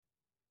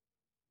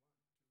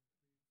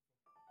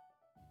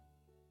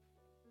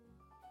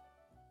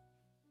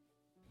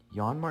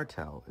Yann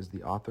Martel is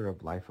the author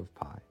of Life of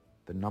Pi,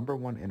 the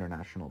 #1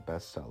 international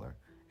bestseller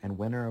and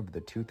winner of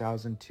the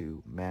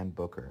 2002 Man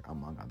Booker,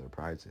 among other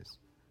prizes.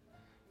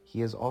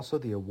 He is also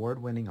the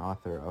award-winning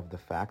author of The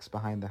Facts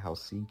Behind the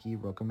Helsinki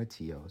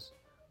Rokomatillos,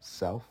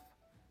 Self,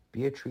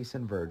 Beatrice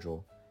and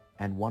Virgil,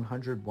 and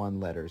 101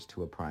 Letters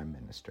to a Prime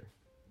Minister.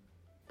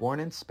 Born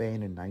in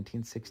Spain in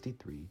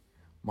 1963,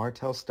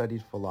 Martel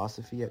studied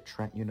philosophy at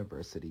Trent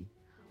University,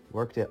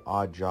 worked at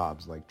odd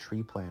jobs like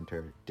tree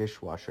planter,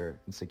 dishwasher,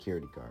 and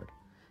security guard,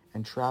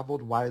 and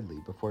traveled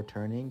widely before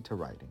turning to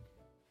writing.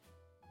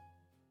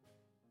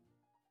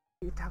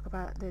 You talk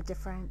about the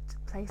different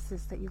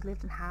places that you've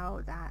lived and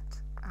how that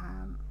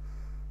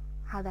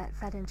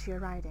fed into your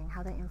writing,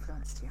 how that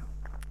influenced you.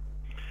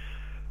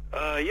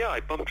 Yeah,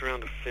 I bumped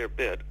around a fair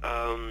bit.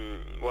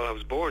 Well, I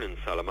was born in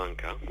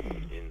Salamanca,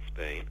 in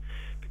Spain,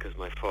 because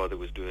my father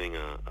was doing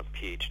a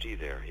PhD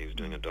there. He was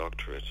doing a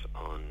doctorate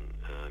on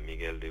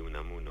Miguel de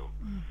Unamuno,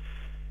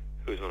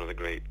 who is one of the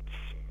great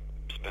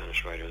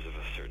Spanish writers of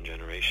a certain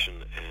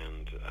generation,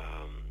 and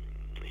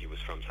he was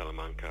from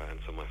Salamanca, and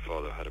so my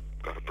father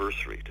got a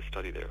bursary to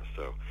study there.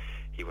 So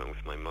he went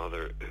with my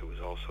mother, who was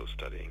also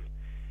studying.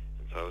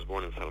 And so I was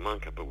born in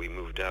Salamanca, but we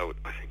moved out,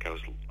 I think I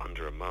was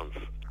under a month,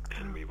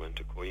 and we went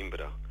to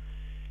Coimbra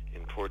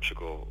in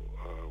Portugal,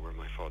 where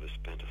my father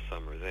spent a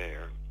summer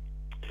there.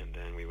 And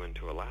then we went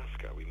to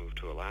Alaska. We moved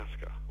to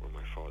Alaska, where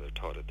my father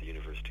taught at the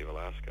University of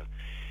Alaska.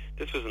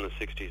 This was in the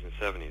 60s and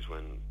 70s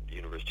when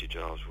university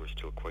jobs were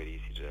still quite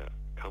easy to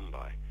come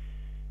by.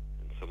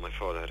 And so my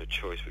father had a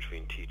choice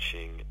between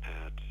teaching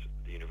at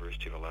the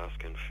University of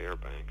Alaska in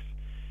Fairbanks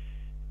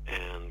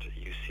and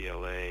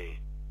UCLA,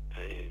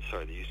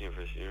 the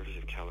University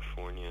of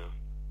California.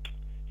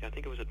 Yeah, I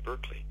think it was at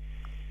Berkeley.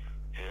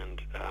 And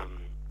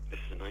this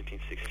is in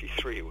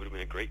 1963. It would have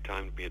been a great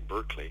time to be at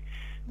Berkeley,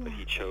 but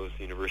he chose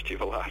the University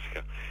of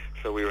Alaska.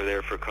 So we were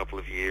there for a couple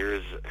of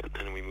years, and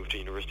then we moved to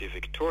University of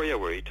Victoria,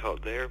 where he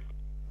taught there.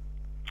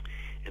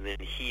 And then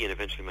he and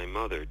eventually my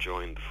mother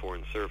joined the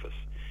Foreign Service.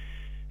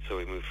 So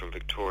we moved from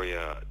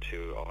Victoria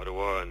to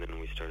Ottawa, and then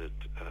we started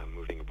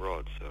moving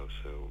abroad. So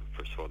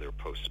first of all, they were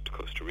posted to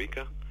Costa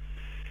Rica,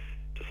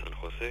 to San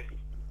Jose,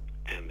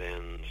 and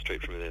then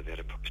straight from there they had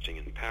a posting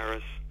in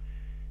Paris.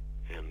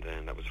 And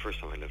then that was the first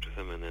time I lived with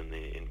them, and then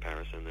in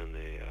Paris, and then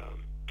they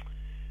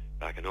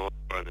back in Ottawa,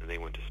 and then they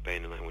went to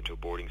Spain, and I went to a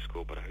boarding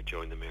school, but I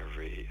joined them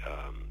every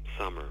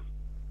summer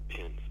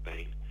in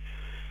Spain.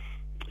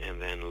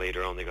 And then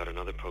later on they got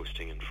another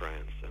posting in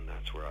France, and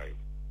that's where I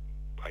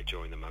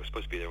joined them. I was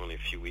supposed to be there only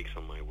a few weeks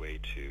on my way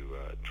to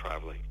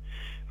traveling.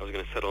 I was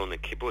going to settle in a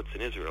kibbutz in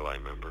Israel, I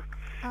remember.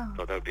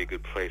 Thought that would be a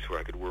good place where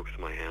I could work with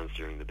my hands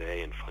during the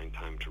day and find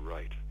time to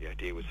write. The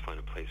idea was to find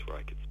a place where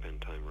I could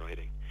spend time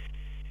writing.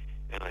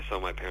 And I saw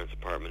my parents'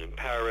 apartment in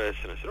Paris,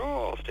 and I said,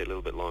 I'll stay a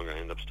little bit longer. I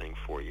ended up staying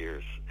 4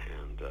 years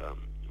and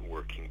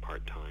working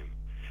part-time,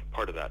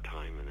 part of that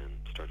time, and then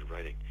started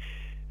writing.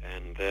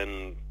 And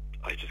then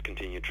I just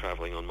continued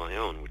traveling on my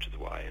own, which is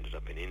why I ended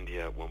up in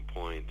India at one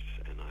point,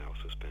 and I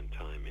also spent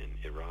time in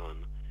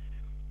Iran,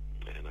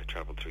 and I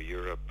traveled through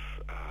Europe.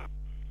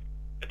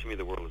 To me,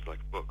 the world is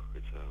like a book.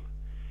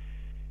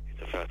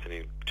 It's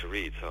fascinating to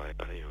read, so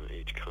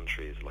each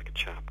country is like a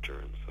chapter,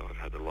 and so I've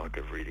had the luck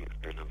of reading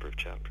a fair number of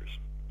chapters.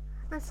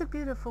 That's a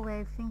beautiful way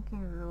of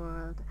thinking of the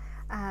world.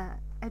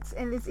 It's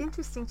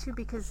interesting too,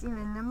 because a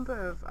number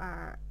of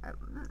our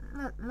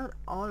not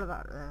all of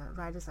our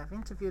writers I've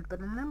interviewed,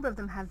 but a number of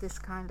them have this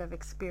kind of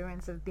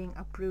experience of being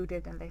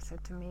uprooted, and they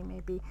said to me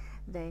maybe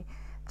they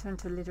turn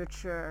to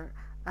literature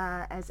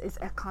as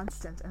a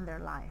constant in their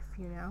life.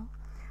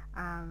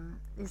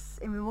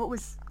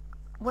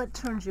 What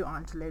turned you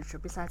on to literature?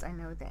 Besides, I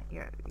know that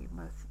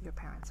both your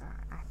parents are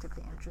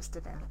actively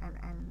interested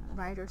and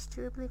writers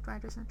too. I believe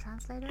writers and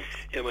translators.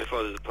 Yeah, my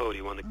father's a poet.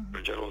 He won the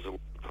Governor General's Award,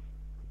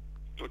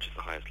 which is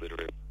the highest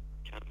literary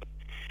Canada.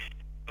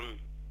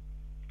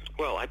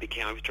 Well, I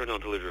was turned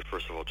on to literature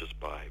first of all just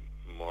by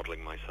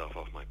modeling myself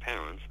off my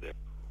parents.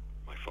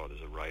 My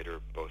father's a writer.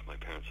 Both my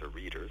parents are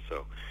readers.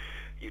 So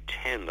you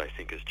tend, I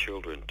think, as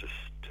children to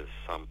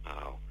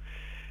somehow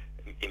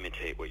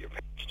imitate what your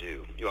parents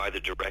do. You either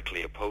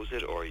directly oppose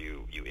it or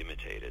you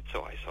imitate it.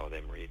 So I saw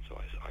them read, so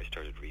I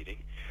started reading.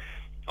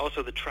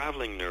 Also, the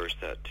traveling nourished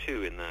that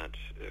too, in that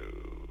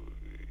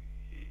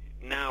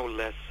now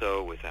less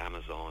so with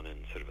Amazon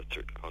and sort of a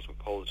certain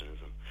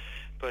cosmopolitanism,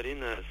 but in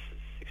the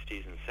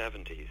 60s and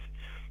 70s,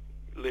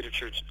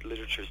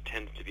 literatures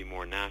tended to be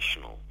more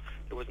national.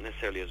 There wasn't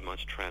necessarily as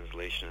much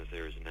translation as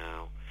there is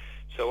now.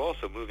 So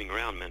also moving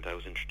around meant I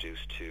was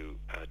introduced to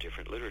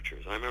different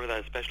literatures. I remember that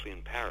especially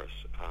in Paris.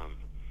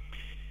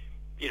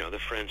 The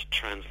French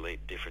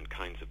translate different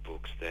kinds of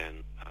books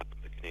than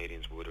the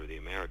Canadians would or the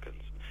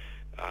Americans.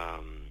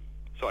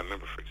 So I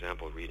remember, for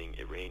example, reading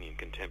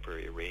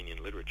contemporary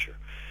Iranian literature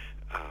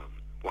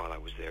while I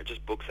was there,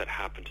 just books that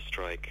happened to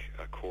strike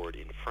a chord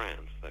in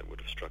France that would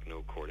have struck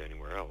no chord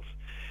anywhere else.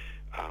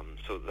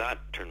 So that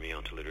turned me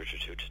on to literature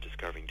too, just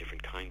discovering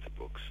different kinds of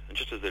books. And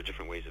just as there are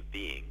different ways of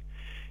being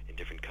in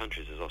different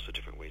countries, there's also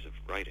different ways of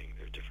writing.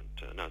 There are different,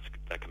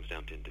 that comes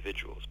down to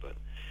individuals, but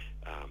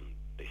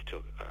they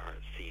still are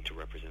seen to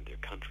represent their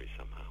country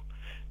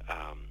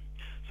somehow.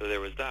 So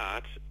there was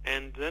that,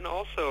 and then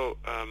also,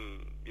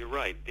 you're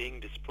right, being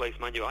displaced.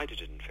 Mind you, I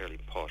did it in a fairly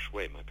posh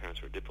way. My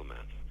parents were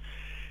diplomats,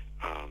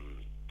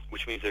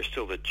 which means there's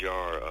still the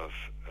jar of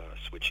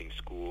switching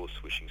school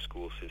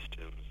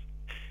systems,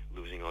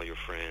 losing all your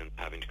friends,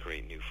 having to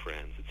create new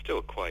friends. It's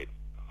still quite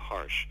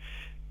harsh.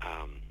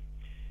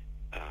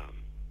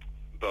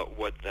 But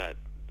what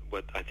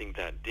I think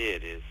that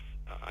did is,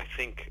 I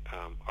think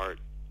art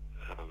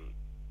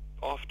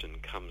often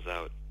comes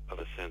out of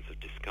a sense of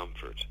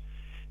discomfort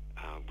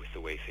with the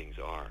way things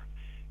are.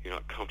 You're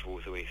not comfortable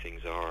with the way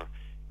things are,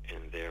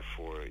 and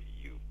therefore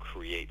you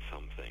create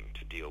something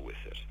to deal with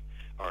it.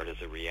 Art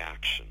is a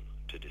reaction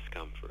to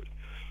discomfort.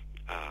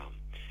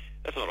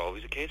 That's not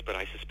always the case, but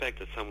I suspect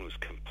that someone who's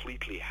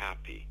completely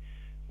happy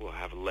will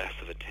have less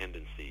of a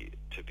tendency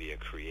to be a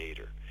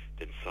creator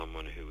than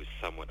someone who is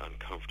somewhat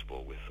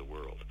uncomfortable with the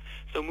world.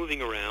 So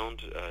moving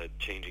around,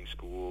 changing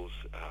schools,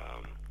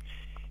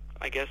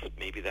 I guess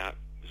maybe that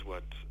is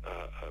what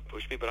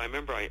pushed me. But I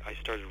remember I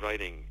started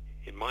writing,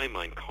 in my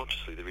mind,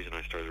 consciously. The reason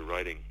I started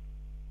writing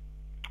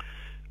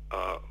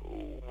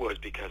was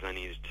because I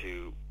needed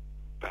to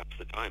pass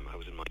the time. I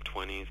was in my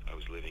 20s. I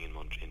was living in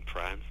France, in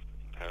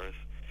Paris,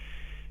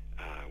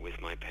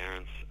 with my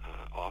parents,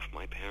 off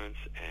my parents,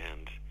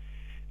 and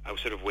I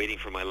was sort of waiting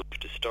for my life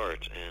to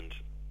start. And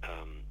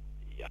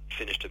I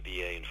finished a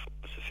BA in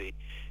philosophy,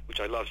 which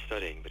I loved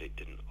studying, but it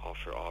didn't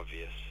offer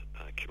obvious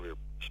career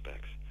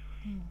prospects.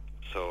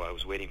 So I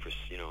was waiting for,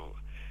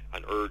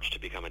 an urge to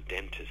become a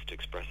dentist to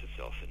express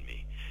itself in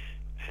me.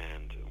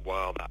 And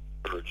while that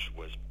urge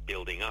was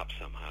building up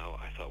somehow,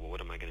 I thought, well,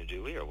 what am I going to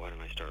do here? Why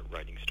don't I start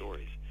writing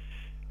stories?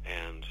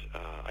 And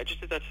I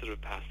just did that sort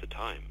of pass the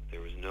time. I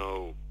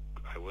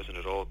wasn't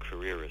at all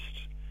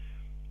careerist.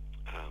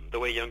 The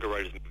way younger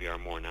writers maybe are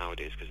more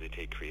nowadays, because they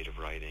take creative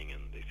writing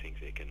and they think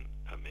they can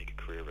make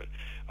a career of it.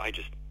 I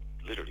just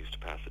literally used to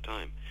pass the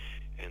time.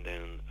 And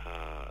then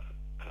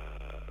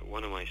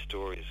one of my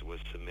stories was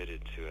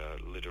submitted to a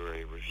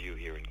literary review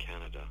here in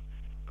Canada,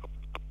 called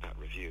That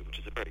Review, which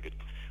is a very good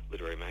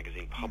literary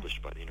magazine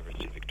published by the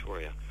University of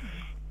Victoria.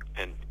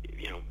 And,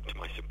 to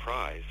my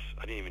surprise,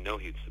 I didn't even know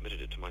he'd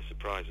submitted it. To my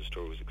surprise, the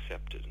story was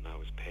accepted, and I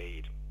was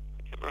paid,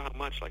 I can't remember how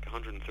much, like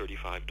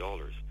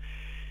 $135.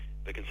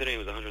 But considering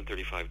it was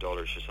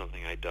 $135 for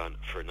something I'd done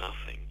for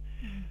nothing,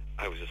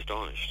 I was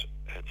astonished.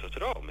 And so I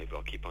said, maybe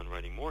I'll keep on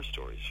writing more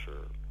stories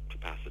to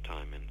pass the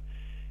time. And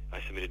I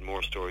submitted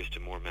more stories to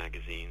more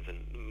magazines,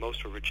 and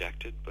most were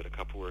rejected, but a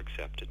couple were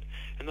accepted.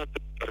 And that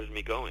started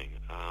me going.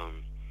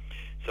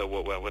 So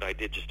what I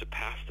did just to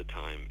pass the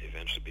time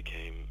eventually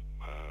became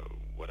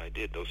what I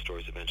did. Those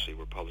stories eventually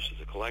were published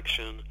as a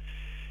collection.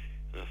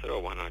 And I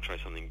thought, why not try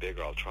something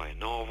bigger? I'll try a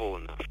novel.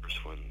 And that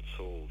first one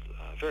sold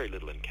very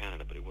little in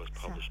Canada, but it was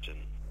published in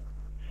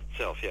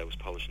itself. Yeah, it was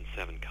published in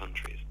 7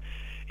 countries.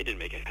 It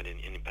didn't have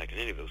any impact in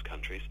any of those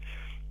countries.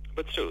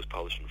 But still, it was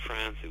published in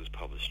France. It was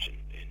published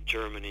in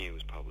Germany. It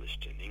was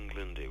published in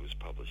England. It was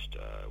published,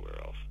 where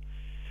else?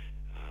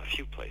 A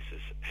few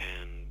places.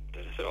 And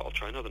then I said, I'll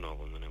try another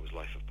novel. And then it was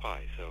Life of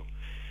Pi. So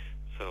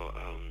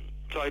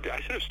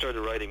I sort of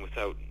started writing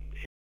without...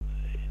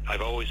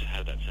 I've always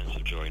had that sense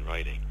of joy in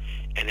writing.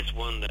 And it's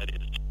one that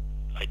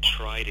I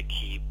try to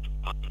keep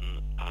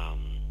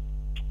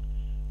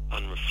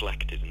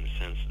unreflected, in the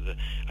sense that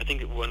I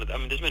think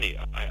there's many...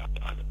 I'm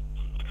not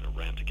going to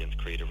rant against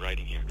creative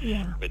writing here.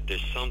 Yeah. But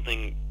there's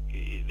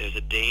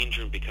a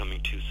danger in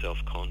becoming too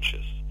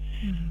self-conscious.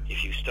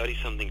 If you study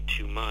something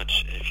too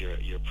much, and if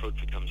your approach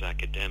becomes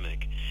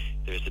academic,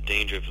 there's a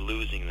danger of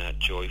losing that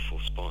joyful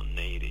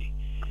spontaneity.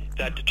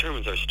 That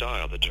determines our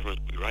style, that determines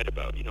what we write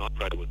about. I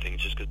write about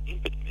things just because it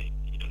interests me.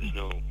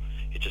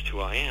 It's just who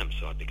I am,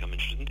 so I become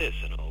interested in this,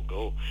 and I'll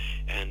go.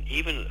 And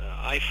even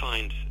I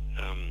find,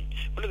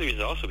 one of the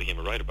reasons I also became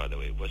a writer, by the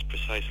way, was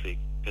precisely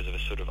because of a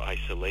sort of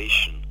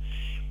isolation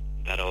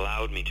that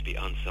allowed me to be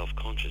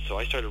unself-conscious. So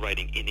I started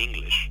writing in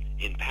English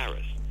in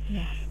Paris.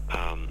 Yes.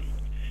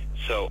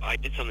 So I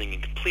did something in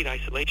complete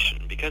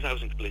isolation. Because I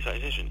was in complete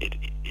isolation, it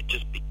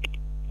just became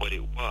what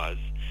it was,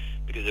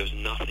 because there was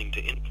nothing to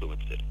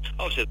influence it.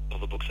 Obviously, all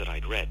the books that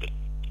I'd read, but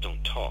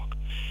don't talk.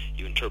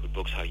 You interpret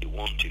books how you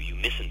want to. You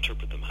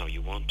misinterpret them how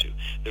you want to.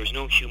 There's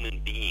no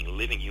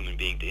living human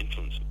being to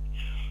influence me.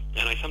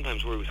 And I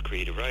sometimes worry with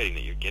creative writing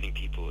that you're getting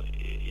people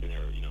in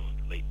their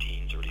late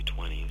teens, early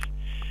 20s,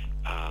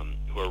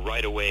 who are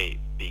right away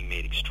being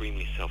made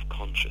extremely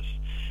self-conscious.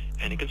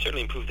 And it can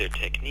certainly improve their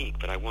technique,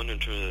 but I wonder in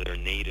terms of their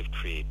native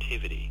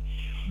creativity,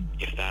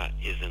 if that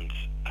isn't,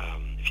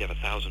 if you have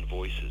 1,000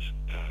 voices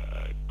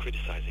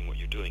criticizing what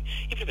you're doing,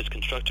 even if it's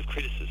constructive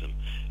criticism,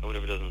 I wonder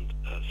if it doesn't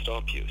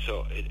stop you.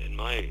 So in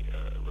my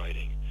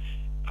writing,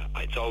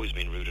 it's always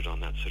been rooted on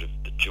that sort of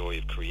the joy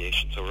of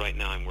creation. So right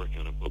now I'm working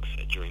on a book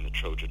set during the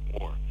Trojan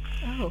War.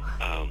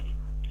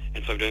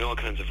 And so I'm doing all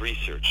kinds of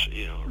research,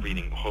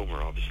 reading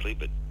Homer, obviously,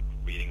 but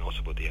reading also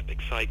about the epic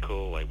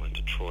cycle. I went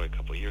to Troy a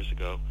couple of years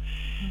ago.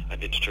 I'd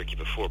been to Turkey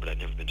before, but I'd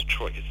never been to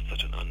Troy because it's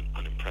such an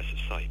unimpressive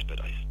site,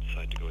 but I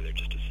decided to go there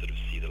just to sort of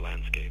see the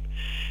landscape.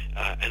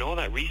 And all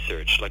that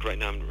research, like right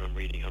now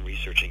I'm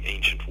researching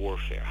ancient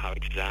warfare. How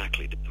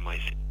exactly did the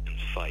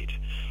Mycenaeans fight?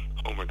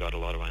 Homer got a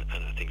lot of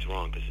things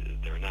wrong because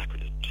they're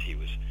anachronisms. He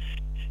was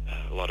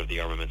a lot of the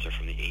armaments are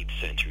from the 8th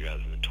century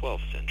rather than the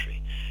 12th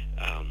century.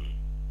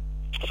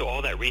 So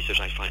all that research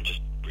I find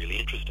just really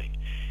interesting,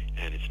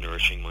 and it's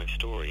nourishing my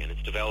story, and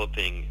it's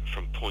developing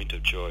from point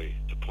of joy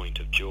to point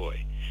of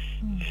joy.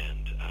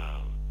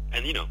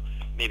 And you know,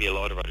 maybe a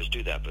lot of writers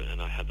do that,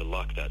 and I had the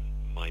luck that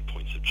my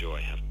points of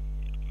joy have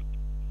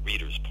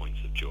readers' points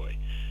of joy.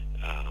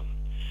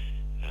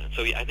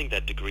 So yeah, I think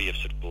that degree of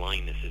sort of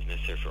blindness is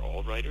necessary for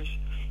all writers,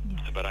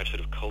 but I've sort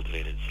of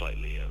cultivated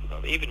slightly,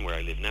 even where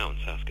I live now in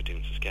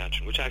Saskatoon,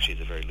 Saskatchewan, which actually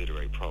is a very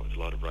literary province. A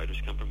lot of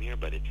writers come from here,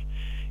 but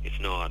it's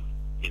not,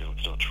 you know,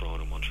 it's not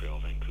Toronto, Montreal,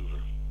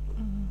 Vancouver.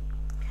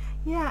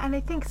 Yeah, and I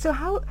think so.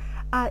 How?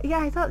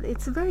 I thought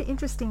it's a very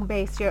interesting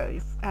base, your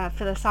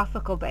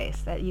philosophical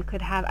base that you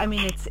could have. I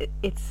mean,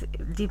 it's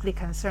deeply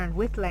concerned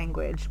with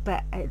language,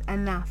 but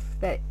enough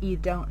that you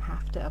don't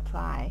have to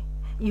apply.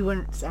 You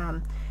weren't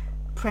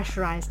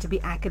pressurized to be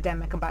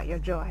academic about your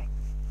joy.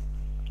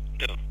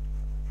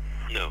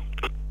 No.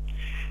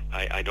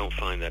 I don't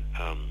find that.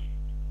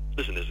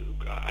 Listen,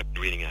 I'm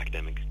reading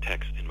academic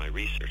texts in my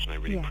research, and I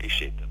really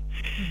appreciate them.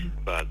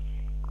 But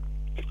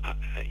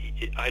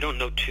I don't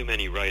know too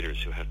many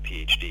writers who have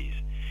PhDs.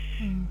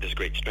 There's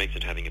great strength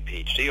in having a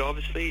PhD.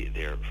 Obviously,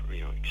 they're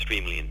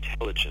extremely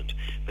intelligent,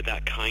 but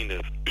that kind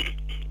of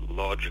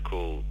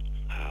logical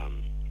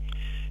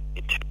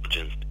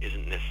intelligence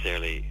isn't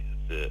necessarily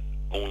the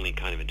only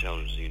kind of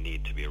intelligence you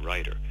need to be a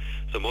writer.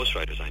 So most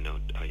writers I know,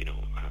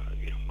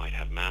 might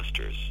have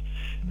masters,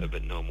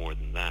 but no more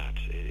than that.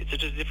 It's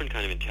just a different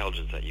kind of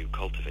intelligence that you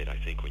cultivate, I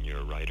think, when you're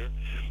a writer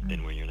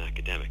than when you're an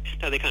academic.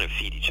 Now, they kind of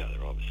feed each other,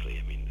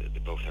 obviously. I mean, they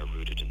both are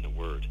rooted in the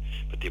word,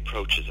 but the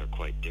approaches are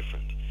quite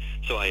different.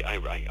 So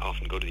I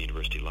often go to the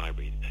university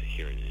library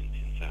here in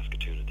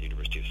Saskatoon at the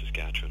University of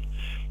Saskatchewan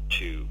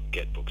to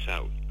get books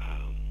out.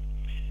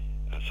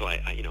 So I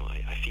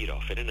feed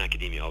off it, and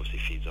academia obviously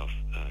feeds off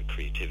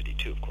creativity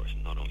too, of course.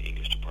 Not only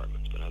English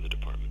departments, but other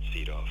departments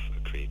feed off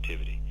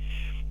creativity.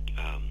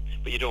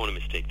 But you don't want to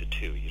mistake the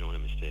two. You don't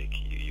want to mistake.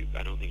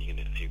 I don't think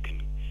you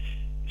can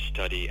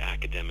study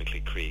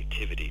academically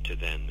creativity to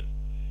then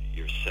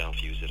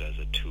yourself use it as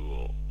a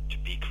tool to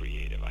be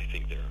creative. I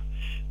think there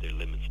are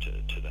limits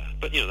to that.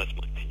 But that's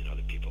my opinion.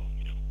 Other people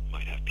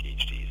might have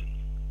PhDs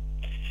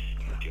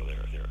and feel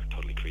they're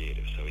totally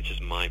creative. So it's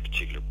just my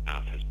particular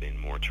path has been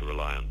more to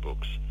rely on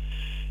books,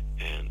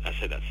 and I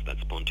say that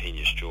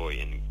spontaneous joy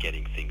in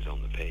getting things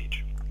on the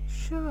page.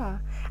 Sure.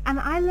 And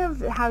I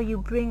love how you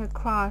bring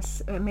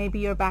across maybe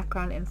your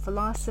background in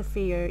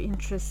philosophy, your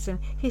interest in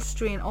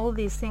history and all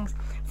these things.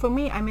 For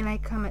me, I mean, I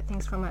come at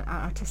things from an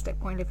artistic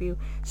point of view.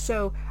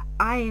 So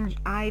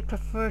I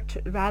prefer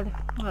to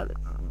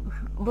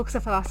books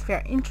of philosophy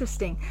are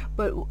interesting,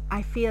 but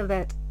I feel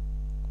that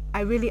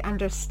I really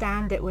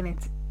understand it when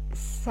it's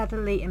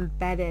subtly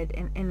embedded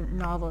in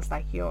novels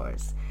like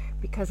yours,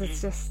 because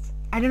it's just,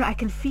 I don't know, I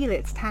can feel it.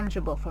 It's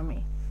tangible for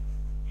me.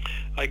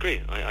 I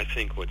agree. I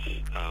think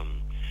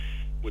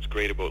what's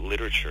great about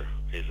literature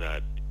is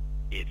that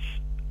it's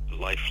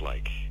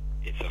lifelike.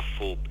 It's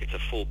a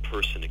full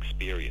person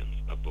experience,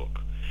 a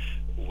book.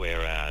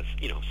 Whereas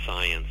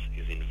science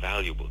is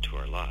invaluable to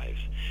our lives,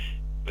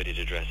 but it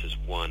addresses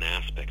one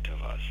aspect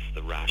of us,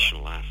 the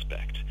rational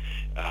aspect.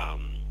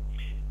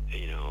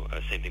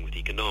 Same thing with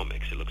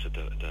economics. It looks at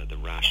the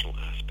rational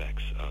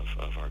aspects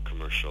of our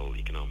commercial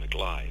economic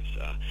lives.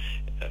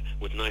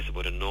 What's nice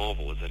about a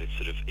novel is that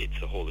it's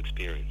the whole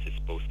experience. It's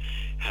both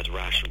has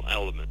rational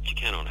elements. You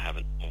cannot have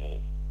a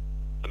novel.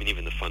 I mean,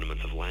 even the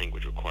fundamentals of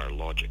language require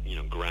logic.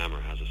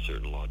 Grammar has a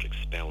certain logic.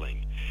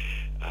 Spelling.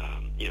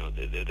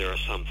 There are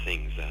some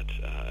things that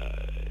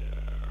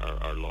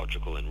are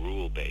logical and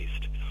rule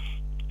based,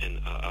 and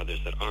others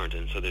that aren't.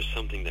 And so there's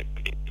something that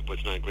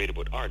what's not great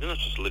about art, and not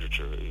just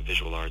literature,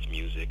 visual arts,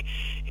 music,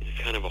 it's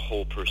kind of a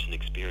whole person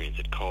experience.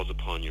 It calls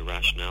upon your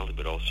rationality,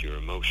 but also your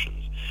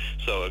emotions.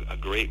 So a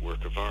great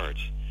work of art,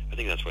 I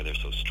think that's why they're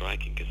so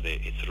striking, because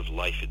it's sort of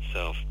life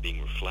itself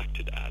being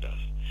reflected at us.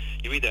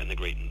 You read that in the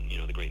great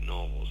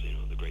novels,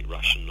 the great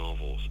Russian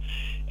novels.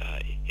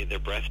 They're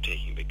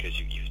breathtaking because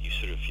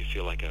you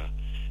feel like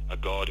a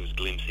god who's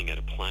glimpsing at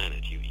a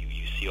planet. You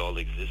see all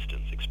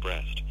existence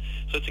expressed.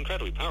 So it's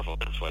incredibly powerful.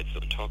 That's why it's so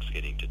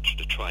intoxicating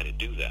to try to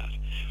do that.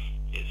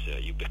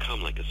 You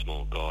become like a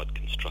small god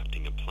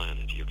constructing a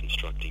planet. You're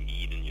constructing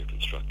Eden. You're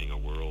constructing a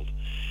world.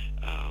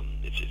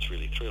 It's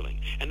really thrilling.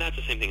 And that's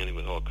the same thing I think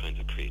with all kinds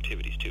of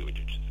creativities too. When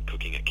you're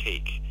cooking a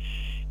cake,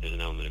 there's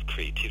an element of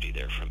creativity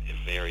there from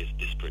various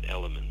disparate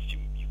elements.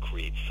 You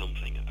create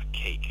something, a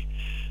cake.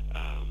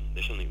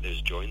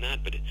 There's joy in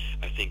that, but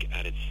I think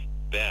at its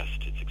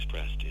best, it's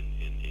expressed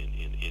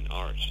in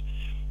art.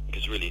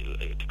 Because really,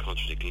 to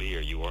contradict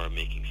Lear, you are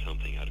making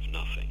something out of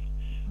nothing.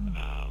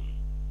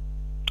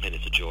 And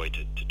it's a joy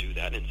to do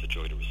that, and it's a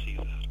joy to receive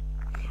that.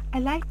 I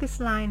like this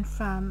line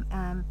from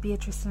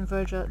Beatrice and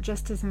Virgil: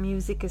 just as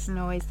music is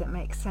noise that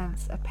makes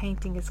sense, a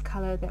painting is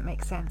color that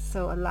makes sense,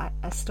 so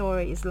a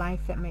story is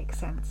life that makes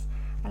sense.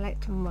 I like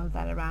to mull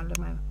that around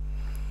in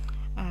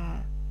my,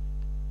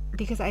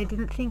 because I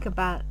didn't think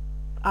about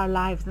our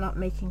lives not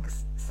making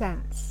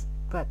sense,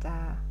 but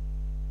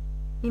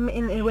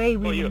in a way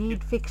we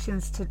need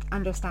fictions to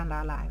understand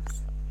our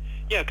lives.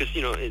 Yeah, because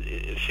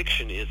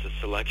fiction is a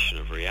selection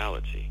of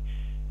reality.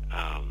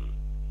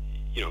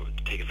 To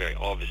take a very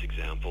obvious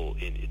example,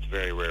 it's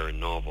very rare in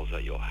novels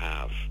that you'll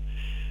have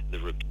the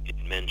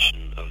repeated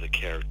mention of the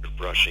character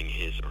brushing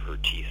his or her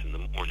teeth in the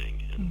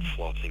morning and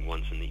flossing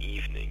once in the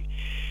evening.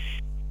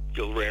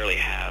 You'll rarely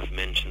have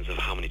mentions of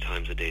how many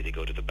times a day they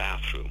go to the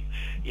bathroom.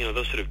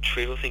 Those sort of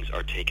trivial things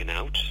are taken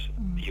out.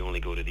 You only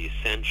go to the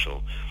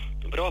essential.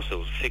 But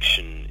also,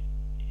 fiction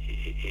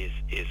is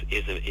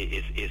an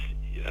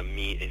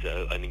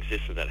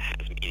existence that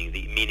has meaning.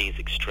 The meaning is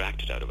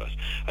extracted out of us.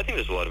 I think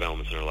there's a lot of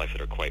elements in our life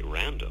that are quite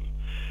random.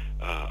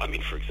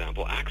 For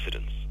example,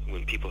 accidents.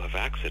 When people have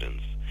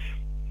accidents,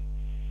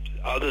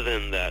 other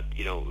than that,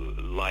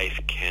 life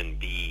can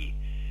be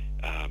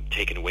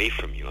taken away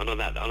from you. Other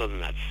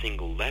than that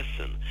single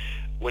lesson,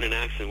 when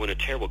a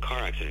terrible car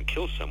accident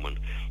kills someone,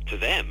 to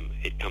them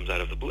it comes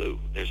out of the blue.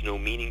 There's no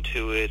meaning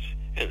to it,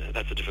 and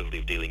that's the difficulty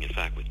of dealing, in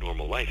fact, with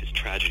normal life. Is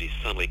tragedies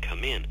suddenly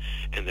come in,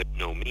 and there's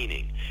no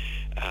meaning.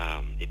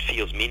 It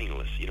feels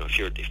meaningless.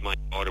 If my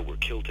daughter were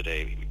killed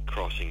today,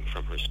 crossing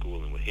from her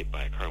school and was hit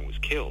by a car and was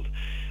killed,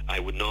 I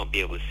would not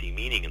be able to see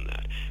meaning in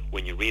that.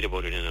 When you read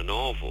about it in a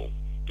novel,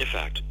 in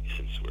fact,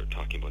 since we're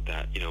talking about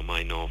that,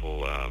 my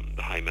novel,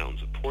 The High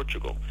Mountains of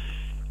Portugal,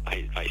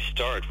 I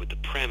start with the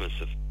premise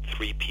of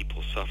three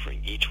people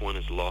suffering. Each one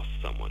has lost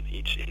someone.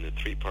 Each in the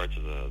three parts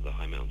of the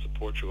High Mountains of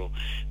Portugal,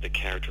 the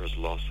character has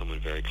lost someone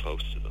very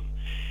close to them.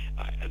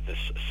 The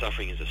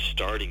suffering is a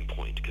starting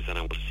point, because then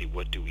I want to see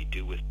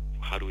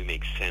how do we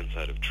make sense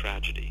out of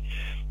tragedy.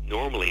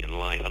 Normally in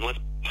life, unless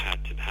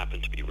you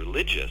happen to be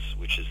religious,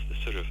 which is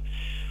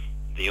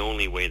the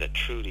only way that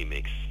truly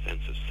makes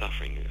sense of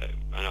suffering.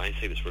 And I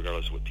say this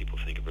regardless of what people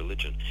think of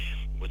religion.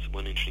 What's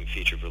one interesting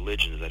feature of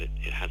religion is that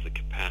it has the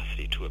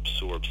capacity to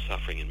absorb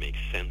suffering and make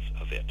sense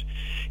of it.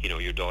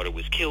 Your daughter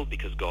was killed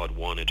because God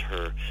wanted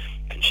her,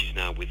 and she's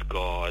now with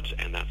God,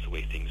 and that's the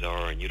way things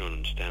are, and you don't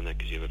understand that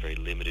because you have a very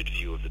limited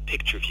view of the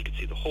picture. If you could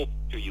see the whole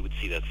picture, you would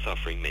see that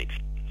suffering makes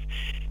sense.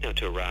 Now,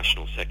 to a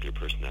rational, secular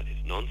person, that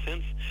is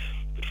nonsense,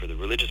 but for the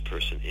religious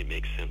person, it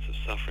makes sense of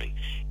suffering.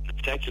 In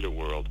the secular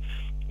world,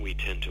 we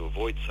tend to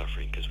avoid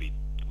suffering because we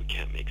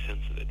can't make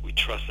sense of it. We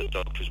trust that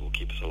doctors will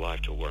keep us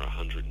alive till we're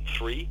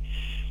 103,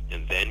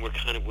 and then we're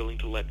kind of willing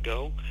to let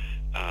go.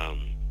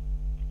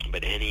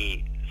 But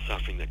any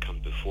suffering that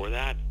comes before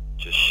that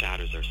just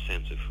shatters our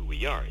sense of who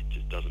we are. It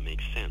just doesn't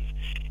make sense.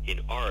 In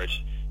art,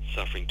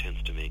 suffering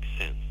tends to make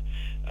sense.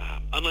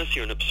 Unless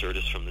you're an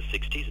absurdist from the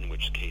 60s, in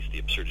which case the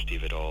absurdity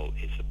of it all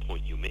is the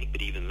point you make.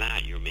 But even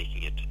that, you're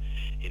making it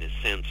in a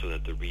sense so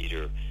that the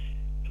reader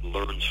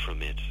learns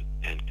from it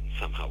and can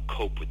somehow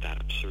cope with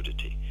that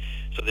absurdity.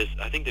 So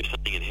I think there's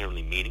something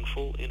inherently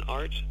meaningful in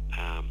art,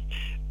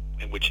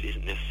 which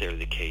isn't necessarily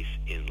the case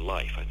in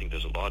life. I think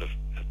there's a lot of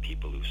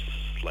people who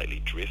slightly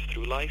drift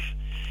through life,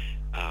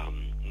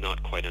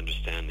 not quite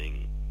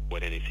understanding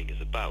what anything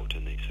is about,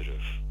 and they sort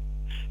of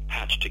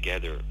patch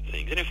together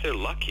things. And if they're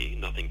lucky,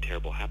 nothing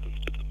terrible happens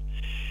to them.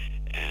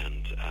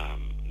 And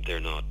they're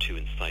not too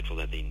insightful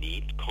that they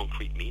need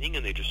concrete meaning,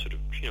 and they just sort of,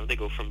 they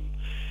go from...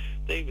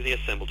 They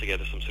assemble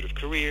together some sort of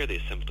career, they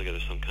assemble together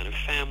some kind of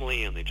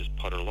family, and they just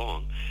putter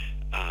along.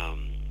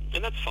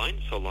 And that's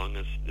fine, so long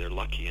as they're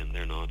lucky and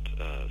they're not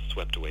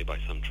swept away by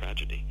some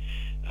tragedy.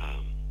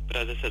 But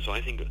as I said, so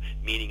I think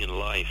meaning in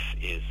life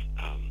is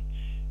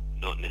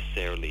not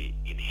necessarily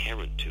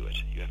inherent to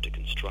it. You have to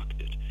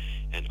construct it.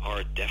 And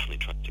art definitely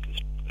tries to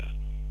construct that.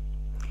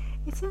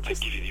 It's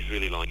interesting. I give you these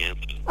really long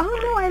answers. Oh,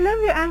 no, I love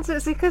your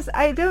answers, because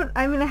I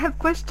have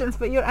questions,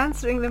 but you're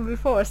answering them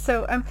before.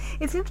 So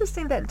it's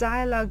interesting that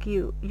dialogue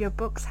your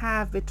books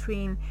have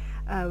between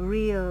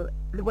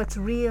what's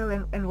real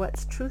and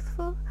what's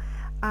truthful.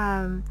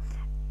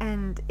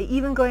 And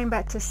even going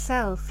back to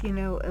self,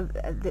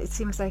 it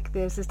seems like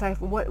there's this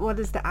type of what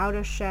is the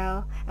outer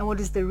shell and what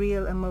is the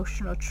real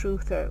emotional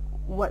truth, or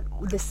what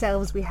the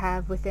selves we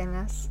have within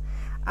us.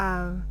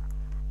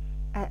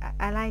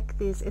 I like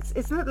this.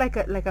 It's not like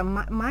a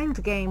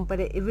mind game, but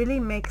it really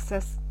makes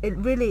us. It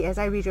really, as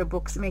I read your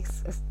books,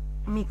 makes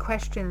me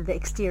question the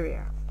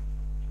exterior.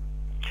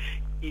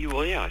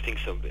 Well, yeah, I think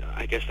so.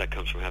 I guess that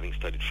comes from having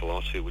studied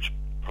philosophy, which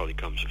probably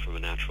comes from a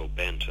natural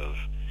bent of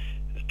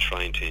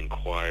trying to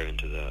inquire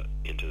into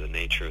the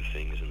nature of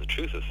things and the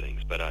truth of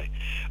things. But I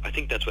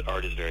think that's what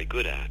art is very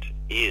good at,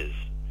 is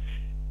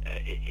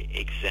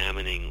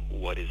examining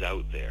what is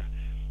out there.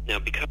 Now,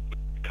 because we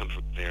come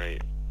from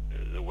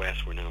the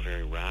West, we're now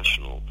very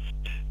rational.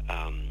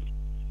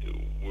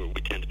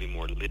 We tend to be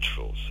more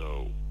literal.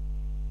 So,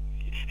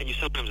 and you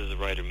sometimes, as a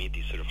writer, meet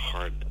these sort of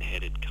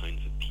hard-headed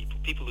kinds of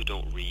people who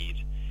don't read,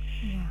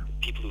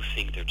 people who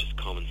think they're just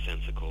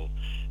commonsensical.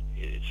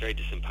 It's very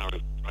disempowering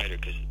as a writer,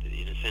 because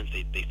in a sense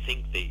they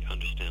think they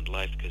understand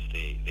life because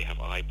they have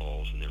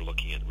eyeballs and they're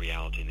looking at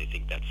reality and they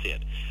think that's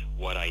it.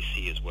 What I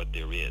see is what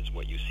there is.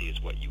 What you see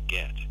is what you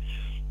get.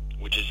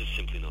 which is just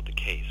simply not the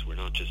case. We're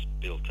not just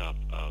built up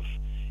of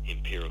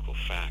empirical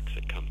facts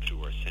that come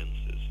through our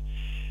senses.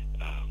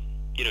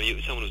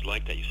 Someone who's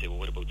like that, you say, well,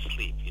 what about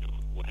sleep?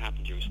 What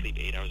happened during sleep?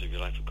 8 hours of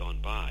your life have gone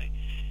by.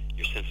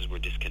 Your senses were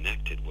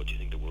disconnected. What, do you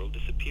think the world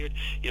disappeared?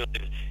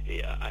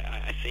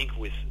 I think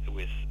with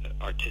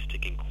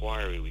artistic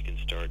inquiry, we can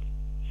start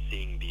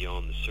seeing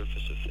beyond the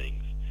surface of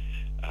things.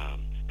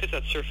 Because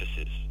that surface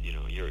is,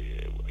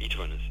 each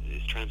one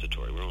is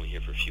transitory. We're only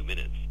here for a few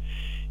minutes,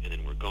 and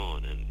then we're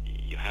gone. And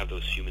you have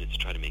those few minutes to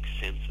try to make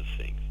sense of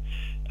things,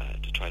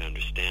 to try to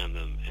understand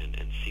them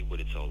and see what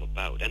it's all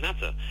about. And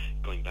that's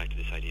going back to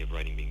this idea of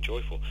writing being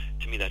joyful.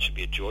 To me, that should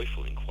be a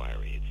joyful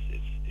inquiry.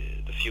 It's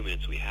the few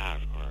minutes we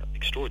have are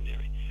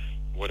extraordinary.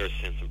 What our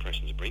sense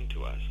impressions bring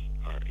to us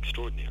are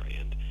extraordinary,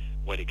 and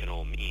what it can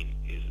all mean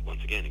is,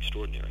 once again,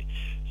 extraordinary.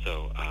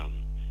 So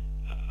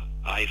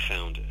I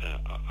found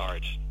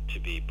art to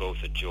be both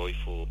a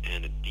joyful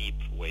and a deep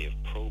way of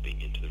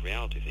probing into the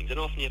reality of things. And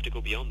often you have to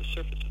go beyond the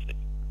surface of things,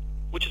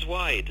 which is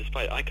why,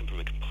 despite I come from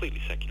a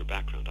completely secular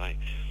background,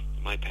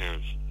 my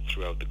parents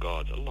threw out the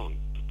gods long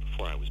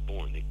before I was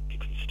born. They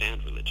couldn't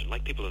stand religion.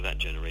 Like people of that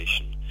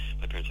generation,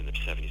 my parents are in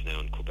their 70s now,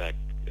 and Quebec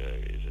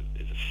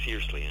is a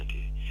fiercely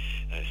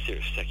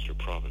secular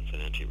province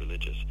and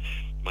anti-religious.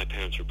 My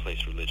parents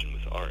replaced religion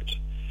with art.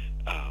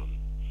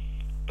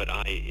 But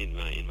in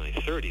my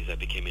 30s, I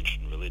became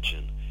interested in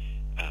religion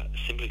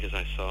simply because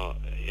I saw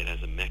it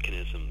as a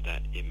mechanism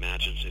that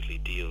imaginatively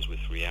deals with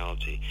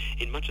reality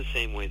in much the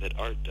same way that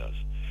art does.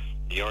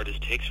 The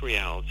artist takes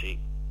reality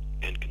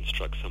and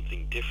constructs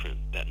something different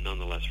that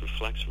nonetheless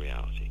reflects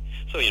reality.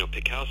 So,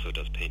 Picasso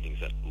does paintings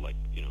that,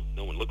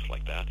 no one looks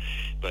like that,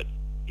 but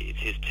it's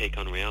his take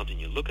on reality,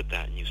 and you look at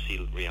that and you see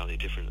reality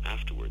different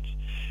afterwards.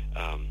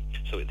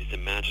 So it's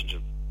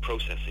imaginative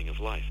processing of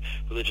life.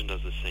 Religion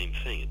does the same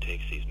thing. It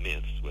takes these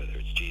myths, whether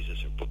it's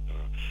Jesus or Buddha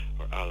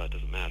or Allah, it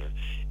doesn't matter.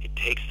 It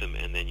takes them,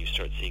 and then you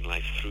start seeing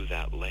life through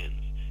that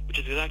lens, which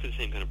is exactly the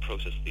same kind of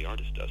process the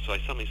artist does. So I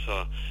suddenly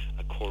saw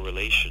a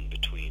correlation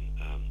between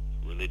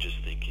religious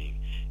thinking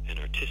and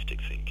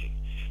artistic thinking.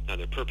 Now,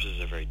 their purposes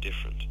are very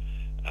different,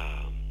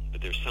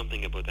 but there's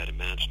something about that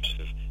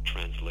imaginative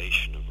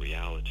translation of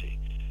reality,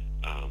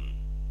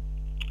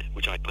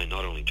 which I find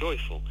not only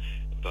joyful,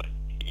 but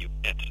you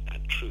get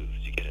at truths.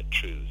 You get at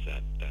truths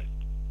that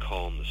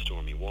calm the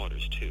stormy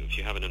waters, too. If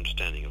you have an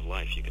understanding of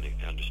life, you can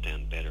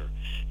understand better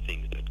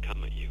things that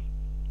come at you.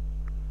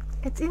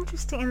 It's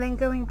interesting, and then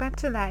going back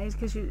to that is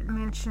because you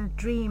mentioned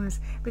dreams,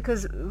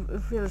 because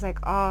it feels like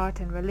art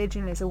and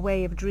religion is a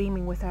way of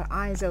dreaming with our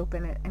eyes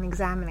open and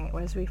examining it,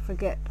 whereas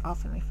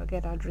often we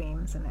forget our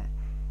dreams, and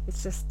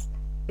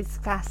it's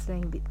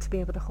fascinating to be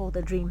able to hold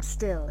a dream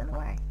still in a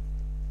way.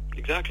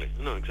 Exactly.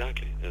 No,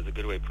 exactly. That's a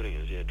good way of putting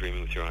it. Is,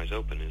 dreaming with your eyes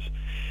open is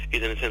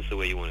in a sense the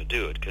way you want to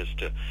do it, because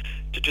to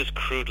just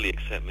crudely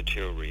accept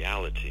material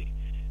reality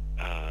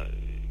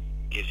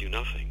gives you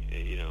nothing.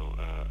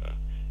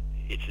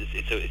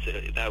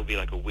 That would be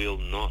like a will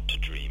not to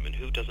dream, and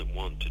who doesn't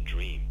want to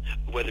dream?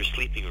 Whether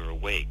sleeping or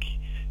awake,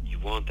 you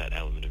want that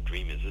element of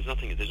dreaming.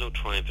 There's no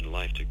triumph in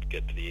life to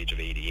get to the age of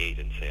 88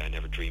 and say, I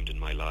never dreamed in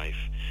my life.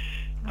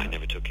 I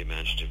never took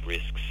imaginative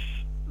risks.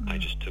 I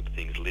just took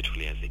things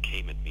literally as they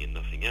came at me and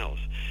nothing else.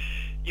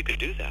 You could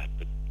do that,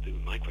 but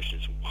my question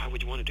is, why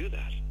would you want to do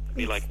that? It'd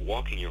be like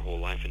walking your whole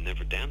life and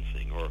never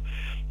dancing, or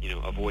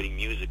avoiding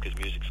music because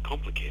music's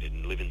complicated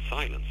and live in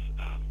silence.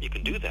 You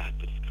can do that,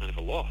 but it's kind of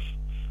a loss.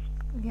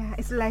 Yeah,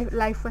 it's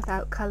life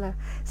without color.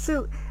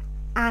 So,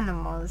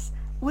 animals.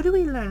 What do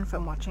we learn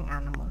from watching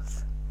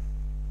animals?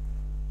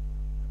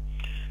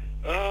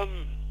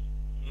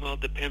 Well,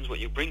 it depends what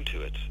you bring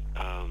to it.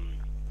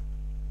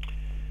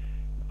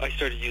 I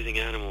started using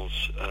animals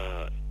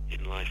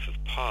in Life of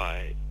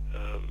Pi,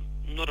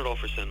 not at all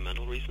for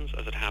sentimental reasons.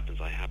 As it happens,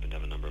 I happened to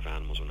have a number of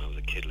animals when I was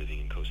a kid living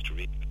in Costa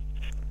Rica.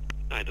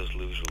 I had those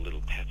usual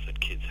little pets that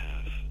kids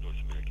have, North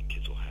American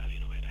kids will have.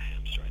 I had a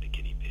hamster, I had a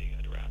guinea pig, I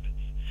had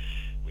rabbits,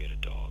 we had a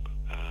dog.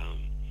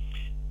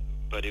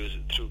 But it was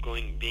through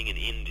being in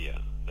India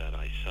that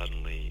I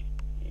suddenly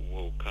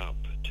woke up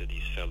to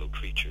these fellow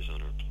creatures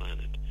on our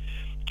planet.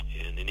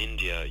 And in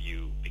India,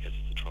 because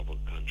it's a tropical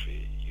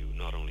country, you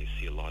not only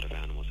see a lot of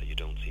animals that you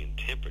don't see in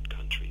temperate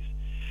countries.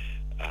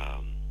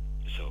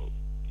 So,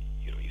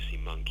 you see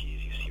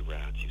monkeys, you see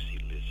rats, you see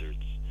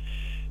lizards,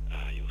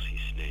 you'll see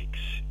snakes.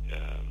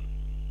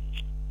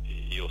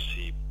 You'll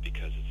see,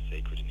 because it's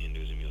sacred in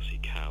Hinduism, you'll see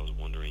cows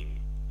wandering,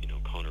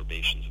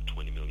 conurbations of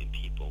 20 million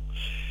people.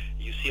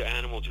 You see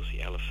animals, you'll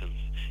see elephants.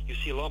 You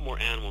see a lot more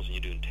animals than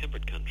you do in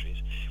temperate countries.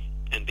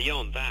 And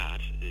beyond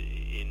that,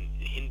 in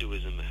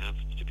Hinduism, it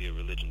happens to be a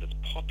religion that's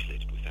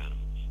populated with animals.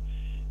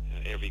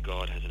 Every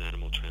god has an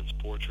animal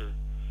transporter.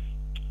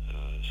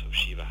 So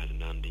Shiva has a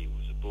Nandi,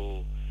 who is a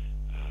bull.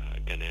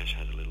 Ganesh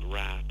has a little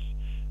rat.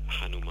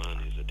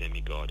 Hanuman is a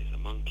demigod, is a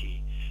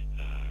monkey.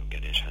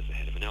 Ganesh has the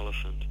head of an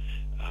elephant.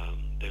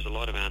 There's a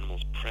lot of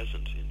animals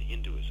present in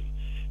Hinduism.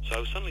 So I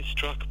was suddenly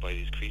struck by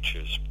these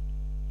creatures,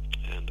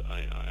 and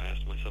I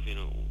asked myself,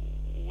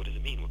 what does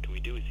it mean? What can we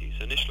do with these?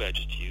 So initially I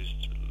just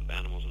used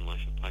animals in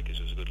Life of Pi because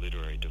it was a good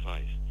literary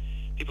device.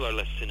 People are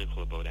less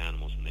cynical about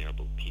animals than they are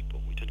about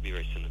people. We tend to be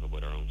very cynical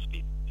about our own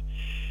species.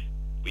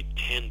 We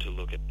tend to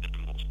look at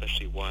animals,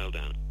 especially wild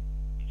animals,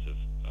 of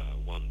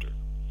wonder,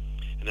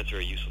 and that's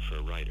very useful for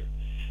a writer.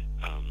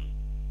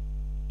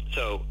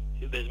 So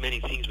there's many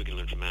things we can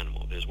learn from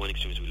animals. There's one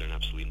extreme is we learn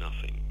absolutely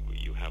nothing.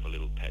 You have a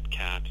little pet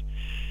cat,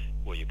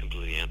 well, you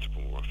completely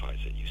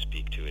anthropomorphize it. You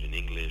speak to it in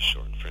English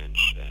or in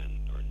French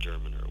or in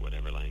German or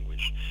whatever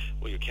language.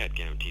 Well, your cat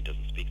guaranteed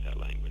doesn't speak that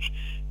language.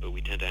 But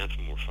we tend to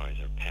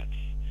anthropomorphize our pets,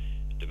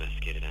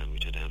 domesticated animals. We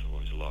tend to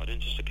anthropomorphize a lot. And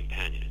it's just a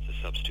companion. It's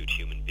a substitute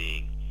human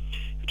being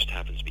who just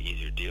happens to be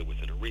easier to deal with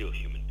than a real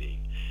human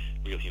being.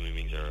 Real human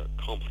beings are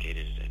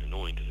complicated and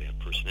annoying because they have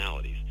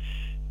personalities.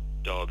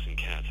 Dogs and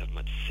cats have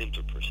much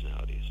simpler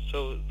personalities.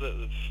 So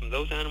from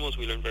those animals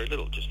we learn very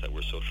little, just that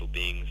we're social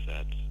beings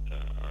that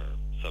are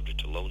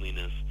subject to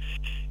loneliness,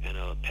 and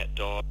a pet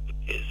dog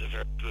is a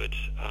very good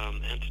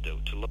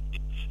antidote to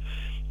loneliness.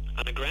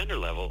 On a grander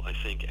level, I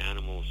think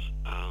animals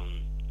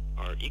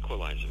are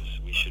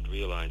equalizers. We should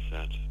realize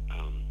that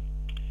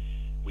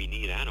we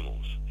need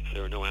animals. If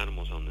there were no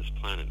animals on this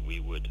planet, we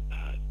would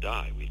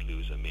die. We'd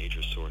lose a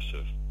major source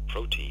of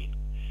protein,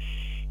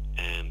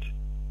 and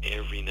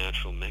every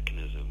natural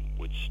mechanism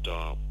would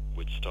stop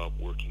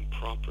working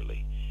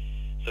properly.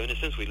 So in a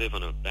sense, we live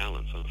on a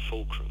balance, on a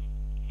fulcrum.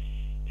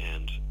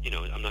 And,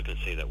 I'm not going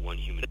to say that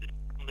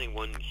only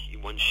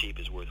one sheep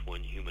is worth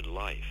one human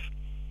life,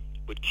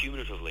 but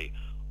cumulatively,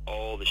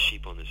 all the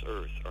sheep on this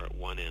earth are at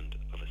one end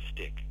of a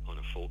stick on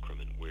a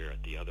fulcrum, and we're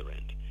at the other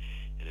end.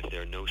 And if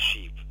there are no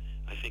sheep,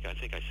 I think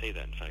I say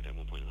that, in fact, at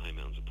one point in the high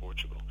mountains of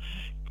Portugal,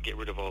 get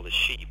rid of all the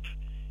sheep,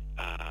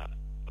 a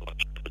lot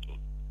of shepherds will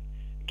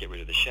get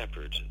rid of the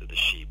shepherds, the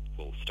sheep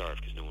will starve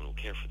because no one will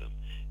care for them.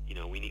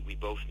 We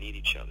both need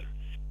each other.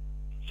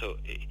 So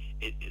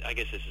I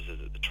guess this is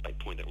the trite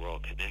point that we're all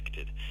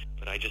connected.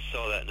 But I just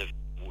saw that in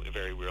a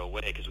very real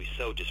way because we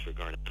so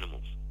disregard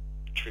animals,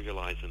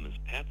 trivialize them as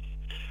pets.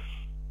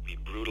 We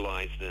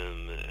brutalize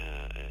them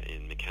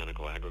in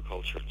mechanical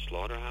agriculture and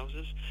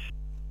slaughterhouses.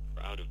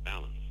 We're out of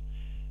balance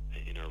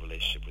in our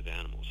relationship with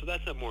animals. So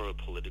that's a more of a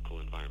political,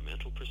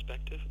 environmental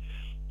perspective.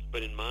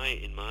 But in my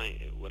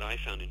what I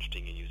found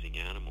interesting in using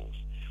animals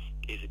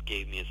is it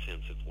gave me a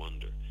sense of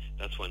wonder.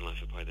 That's why in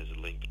Life of Pi there's a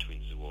link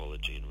between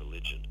zoology and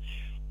religion.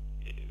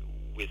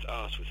 With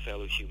us, with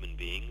fellow human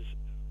beings,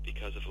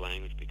 because of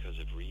language, because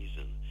of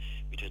reason,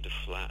 we tend to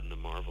flatten the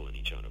marvel in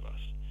each one of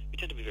us. We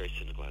tend to be very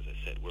cynical, as I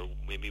said. We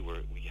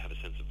have a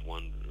sense of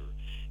wonder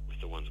with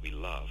the ones we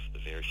love, the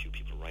very few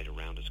people right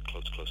around us,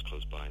 close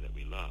by that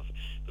we love.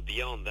 But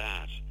beyond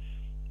that,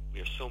 we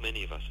are so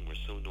many of us, and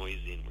we're so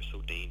noisy, and we're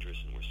so dangerous,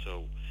 and we're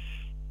so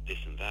this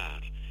and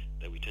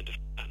that we tend to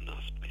flatten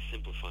us by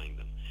simplifying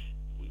them.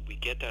 We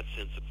get that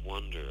sense of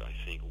wonder, I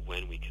think,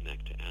 when we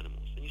connect to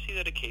animals. And you see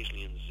that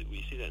occasionally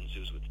we see that in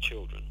zoos with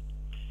children.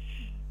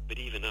 But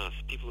even us,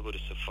 people who go to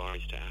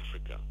safaris to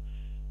Africa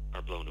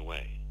are blown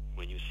away.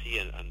 When you see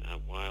a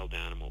wild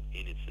animal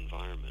in its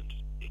environment,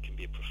 it can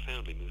be a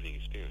profoundly moving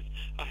experience.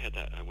 I had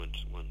that. I went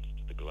once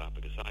to the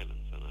Galapagos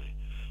Islands,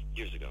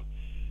 years ago,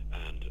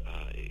 and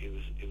it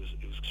was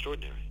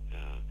extraordinary.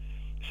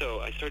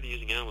 So I started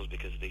using animals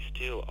because they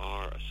still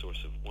are a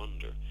source of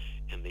wonder,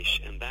 and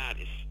that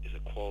is a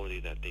quality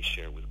that they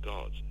share with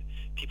gods.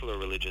 People are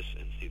religious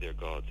and see their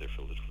gods; they're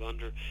filled with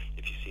wonder.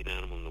 If you see an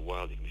animal in the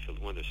wild, you can be filled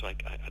with wonder. So I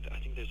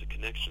think there's a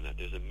connection that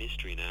there's a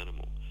mystery in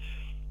animal.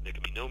 There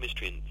can be no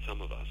mystery in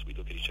some of us. We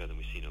look at each other and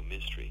we see no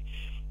mystery.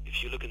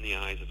 If you look in the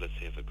eyes of, let's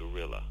say, of a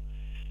gorilla,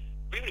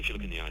 or even if you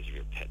look in the eyes of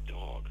your pet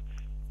dog,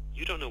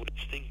 you don't know what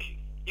it's thinking.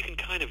 You can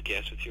kind of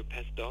guess with your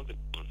pet dog that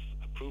it wants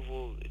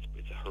approval.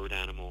 It's a herd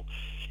animal.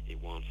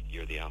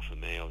 You're the alpha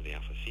male, the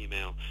alpha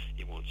female.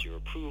 It wants your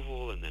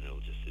approval, and then it'll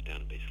just sit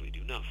down and basically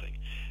do nothing.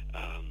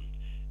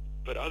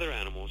 But other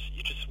animals,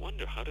 you just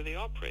wonder, how do they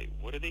operate?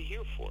 What are they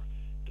here for?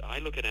 I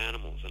look at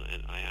animals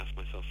and I ask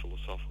myself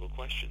philosophical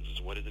questions.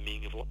 What is the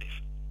meaning of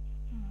life?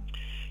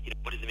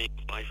 What is the meaning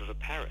of life of a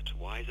parrot?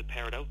 Why is a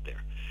parrot out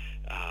there?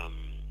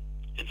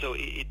 And so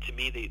to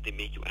me, they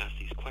make you ask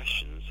these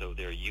questions. So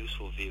they're a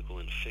useful vehicle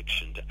in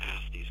fiction to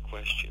ask these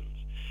questions.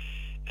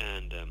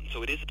 And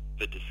so it is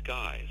a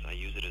disguise. I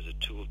use it as a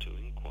tool to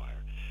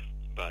inquire.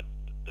 But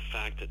the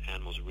fact that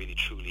animals really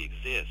truly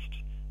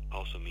exist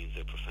also means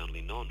they're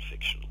profoundly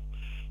non-fictional.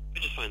 I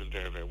just find them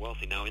very, very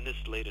wealthy. Now, in this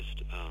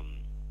latest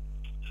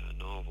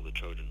novel, the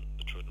Trojan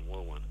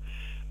War one,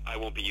 I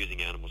won't be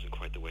using animals in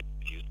quite the way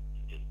I've used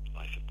in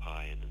Life of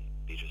Pi and in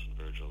Beatrice and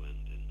Virgil and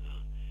in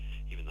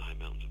even the high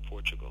mountains of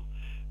Portugal.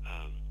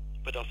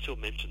 But I'll still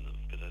mention them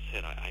because, as I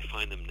said, I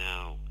find them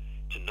now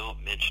to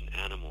not mention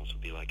animals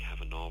would be like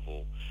have a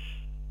novel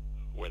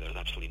where there's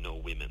absolutely no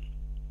women.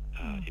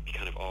 It'd be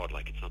kind of odd,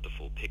 like it's not the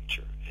full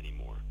picture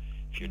anymore.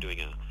 If you're doing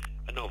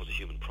a novel's a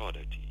human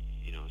product,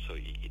 so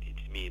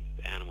to me,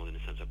 the animal in a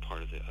sense are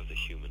part of that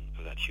human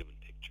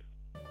picture.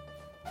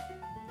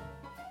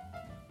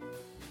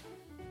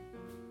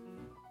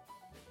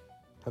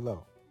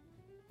 Hello,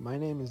 my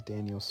name is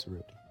Daniel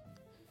Cerruti.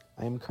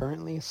 I am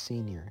currently a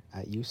senior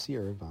at UC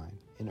Irvine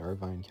in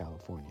Irvine,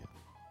 California.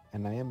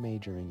 and I am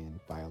majoring in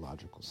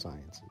biological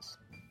sciences.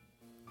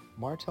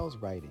 Martel's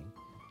writing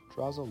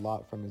draws a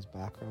lot from his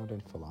background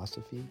in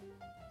philosophy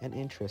and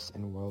interest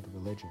in world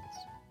religions.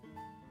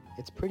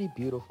 It's pretty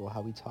beautiful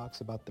how he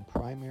talks about the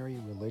primary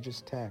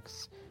religious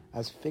texts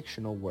as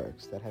fictional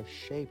works that have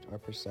shaped our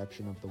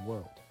perception of the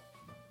world.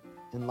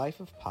 In Life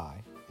of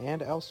Pi,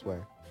 and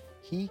elsewhere,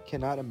 he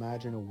cannot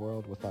imagine a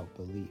world without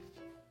belief,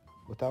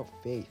 without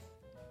faith,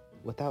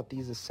 without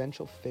these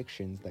essential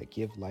fictions that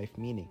give life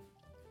meaning.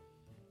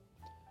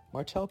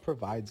 Martel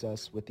provides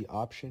us with the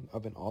option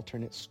of an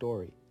alternate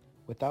story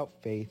without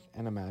faith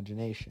and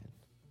imagination.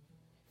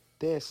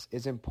 This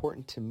is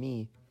important to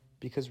me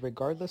because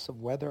regardless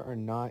of whether or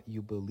not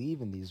you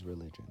believe in these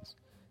religions,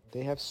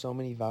 they have so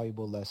many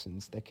valuable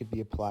lessons that could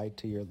be applied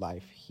to your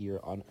life here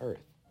on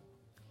Earth.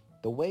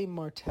 The way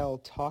Martel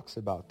talks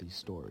about these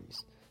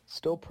stories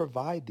still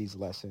provide these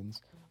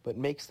lessons, but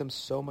makes them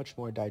so much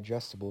more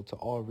digestible to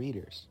all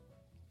readers.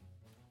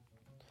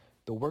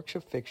 The works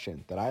of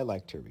fiction that I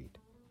like to read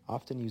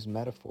often use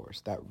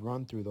metaphors that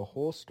run through the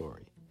whole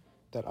story,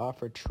 that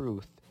offer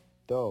truth,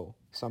 though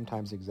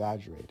sometimes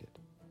exaggerated.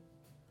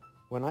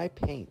 When I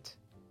paint,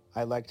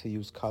 I like to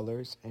use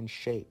colors and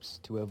shapes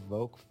to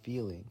evoke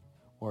feeling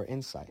or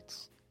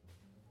insights.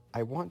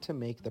 I want to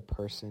make the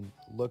person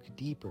look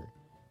deeper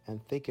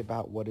and think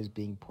about what is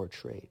being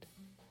portrayed.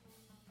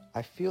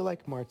 I feel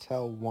like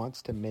Martel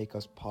wants to make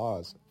us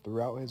pause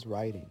throughout his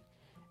writing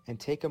and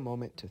take a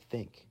moment to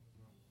think.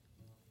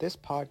 This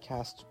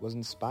podcast was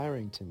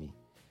inspiring to me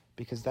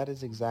because that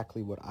is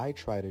exactly what I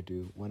try to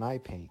do when I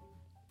paint.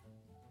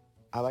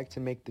 I like to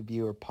make the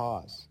viewer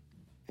pause,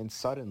 and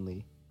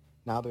suddenly,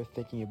 now they're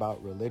thinking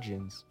about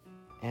religions,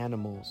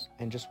 animals,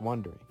 and just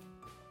wondering.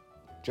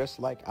 Just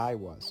like I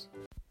was.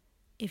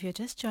 If you're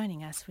just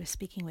joining us, we're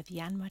speaking with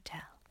Yann Martel.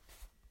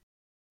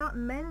 Not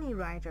many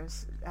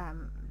writers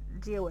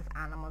deal with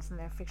animals in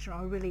their fiction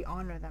or really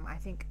honor them, I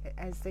think,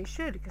 as they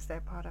should, because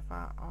they're part of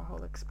our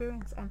whole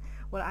experience. And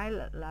what I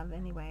love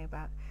anyway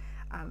about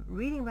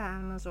reading about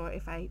animals, or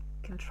if I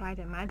can try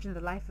to imagine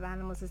the life of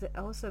animals, is it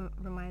also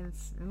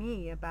reminds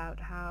me about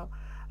how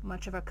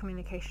much of our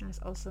communication is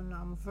also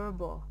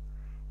non-verbal.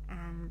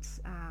 And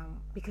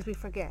because we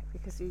forget,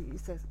 because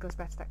it goes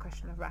back to that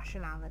question of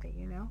rationality,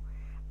 you know?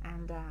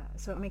 And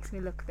so it makes me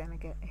look then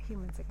again at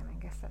humans again. I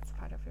guess that's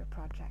part of your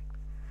project.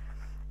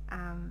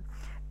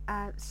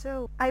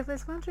 So I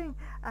was wondering,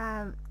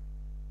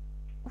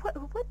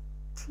 what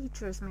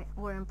teachers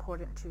were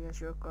important to you as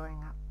you were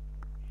growing up?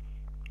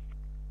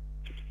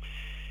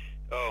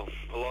 Oh,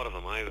 a lot of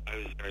them. I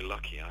was very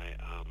lucky. I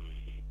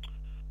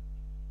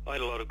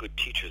had a lot of good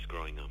teachers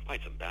growing up. I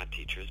had some bad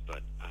teachers,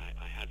 but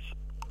I had some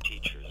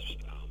teachers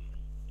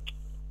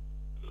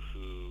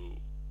who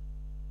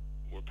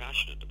were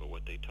passionate about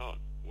what they taught,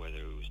 whether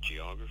it was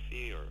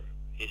geography or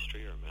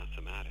history or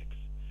mathematics.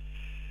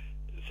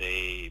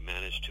 They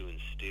managed to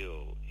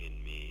instill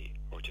in me,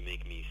 or to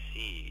make me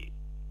see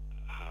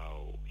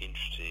how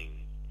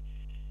interesting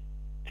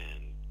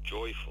and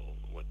joyful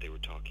what they were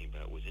talking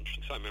about was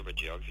interesting. So I remember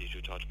geography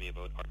teacher taught me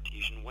about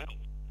artesian wells.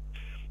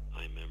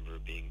 I remember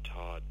being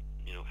taught,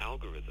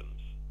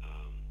 algorithms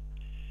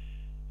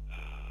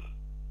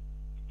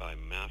by a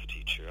math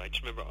teacher. I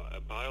just remember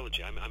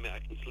biology. I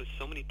can list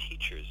so many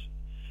teachers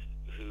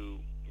who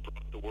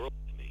brought the world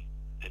to me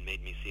and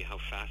made me see how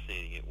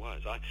fascinating it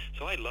was.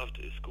 So I loved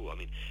school. I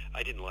mean,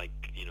 I didn't like,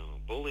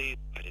 bullies.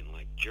 I didn't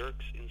like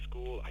jerks in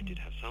school. I did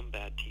have some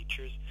bad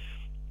teachers.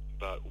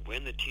 But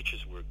when the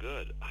teachers were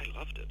good, I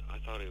loved it. I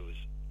thought it was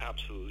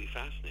absolutely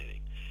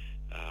fascinating.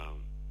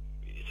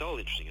 It's all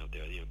interesting out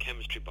there.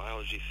 Chemistry,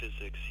 biology,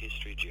 physics,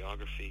 history,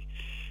 geography,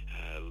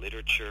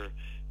 literature.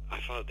 I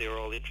thought they were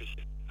all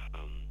interesting.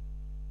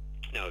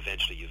 Now,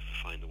 eventually, you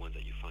find the ones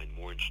that you find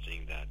more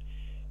interesting that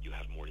you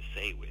have more to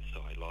say with.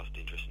 So I lost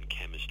interest in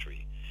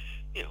chemistry,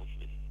 in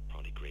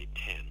probably grade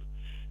 10.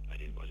 I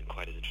wasn't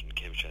quite as interested in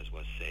chemistry as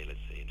was, let's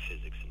say, in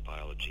physics and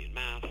biology and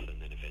math. And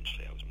then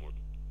eventually I was more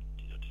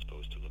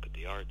disposed to look at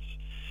the arts.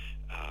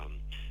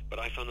 But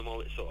I found them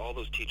all, so all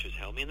those teachers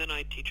helped me. And then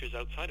I had teachers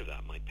outside of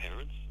that. My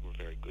parents are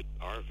very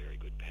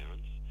good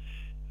parents.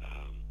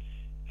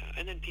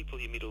 And then people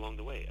you meet along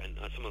the way. And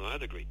some of my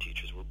other great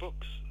teachers were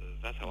books.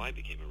 That's how I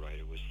became a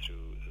writer, was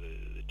through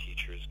the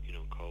teachers,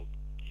 called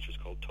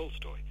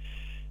Tolstoy,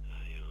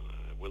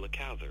 Willa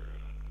Cather,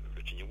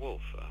 Virginia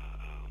Woolf,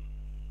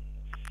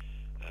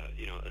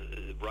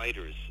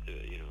 writers,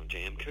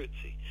 J.M.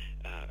 Coetzee,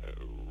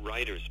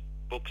 writers.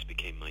 Books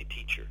became my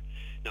teacher.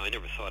 Now, I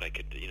never thought I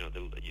could,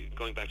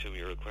 going back to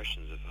your earlier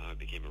questions of how I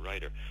became a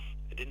writer,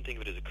 I didn't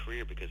think of it as a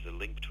career because the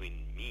link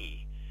between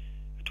me,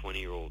 a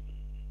 20-year-old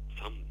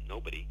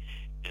nobody,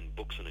 and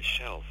books on a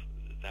shelf,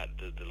 that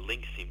the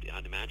link seemed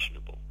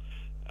unimaginable.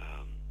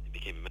 It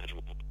became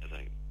imaginable as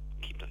I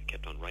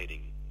kept on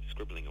writing,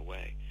 scribbling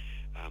away.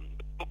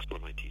 Books were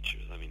my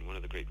teachers. I mean, one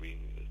of the great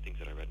things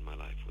that I read in my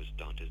life was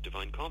Dante's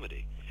Divine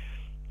Comedy,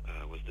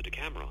 was the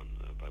Decameron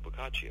by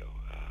Boccaccio,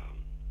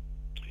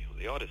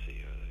 the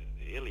Odyssey,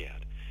 the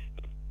Iliad.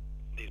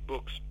 These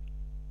books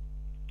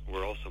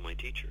were also my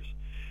teachers.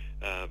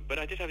 But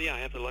I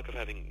have the luck of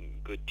having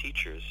good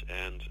teachers,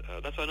 and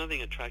that's why another thing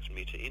that attracted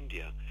me to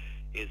India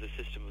is the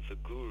system of the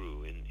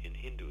guru in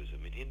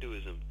Hinduism. In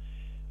Hinduism,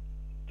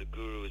 the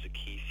guru is a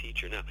key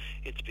feature. Now,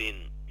 it's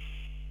been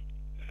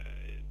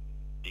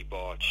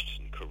debauched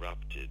and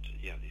corrupted,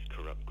 these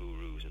corrupt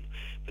gurus,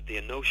 but the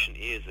notion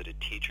is that a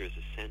teacher is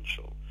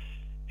essential,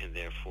 and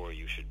therefore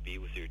you should be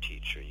with your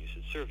teacher, and you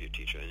should serve your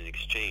teacher, and in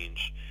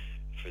exchange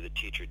for the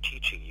teacher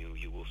teaching you,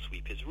 you will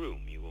sweep his room,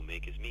 you will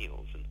make his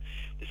meals. And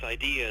this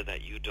idea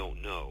that you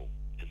don't know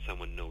and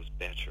someone knows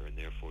better, and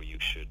therefore you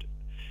should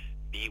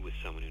be with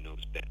someone who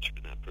knows better,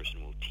 and that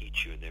person will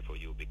teach you, and therefore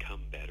you'll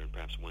become better, and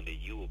perhaps one day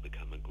you will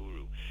become a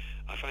guru.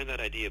 I find that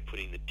idea of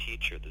putting the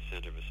teacher at the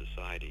center of a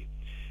society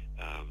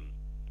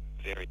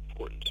very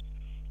important.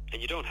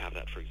 And you don't have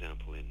that, for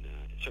example,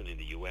 certainly in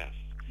the U.S.,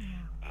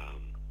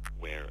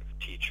 where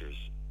teachers,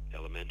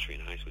 elementary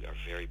and high school, are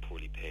very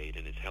poorly paid,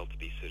 and it's held to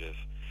be sort of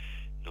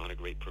not a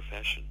great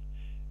profession,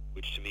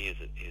 which to me is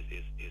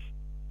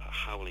a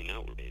howling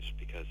outrage,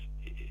 because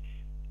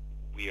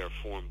we are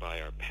formed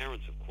by our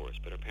parents, of course,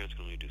 but our parents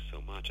can only do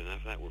so much, and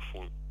after that we're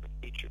formed by our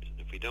teachers. And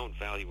if we don't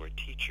value our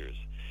teachers,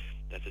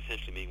 that's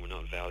essentially meaning we're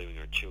not valuing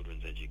our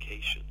children's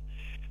education.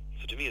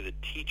 So to me, the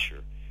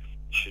teacher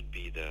should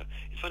be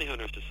it's funny how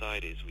in our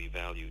societies we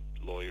value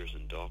lawyers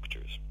and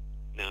doctors.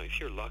 Now, if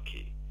you're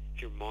lucky,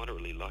 if you're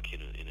moderately lucky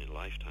in a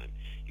lifetime,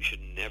 you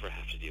should never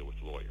have to deal with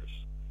lawyers.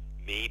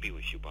 Maybe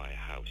if you buy a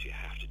house, you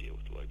have to deal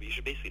with a lawyer, but you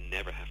should basically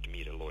never have to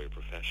meet a lawyer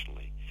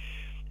professionally.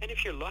 And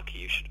if you're lucky,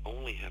 you should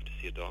only have to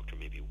see a doctor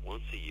maybe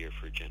once a year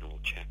for a general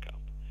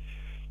checkup.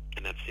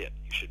 And that's it.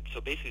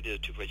 So basically the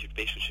two ways you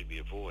basically should be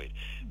avoid.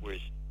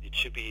 Whereas it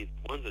should be,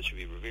 ones that should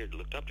be revered,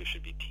 looked up to,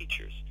 should be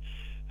teachers,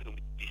 whom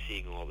we be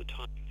seeing all the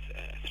time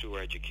through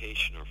our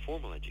education, our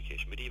formal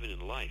education. But even in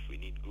life, we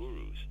need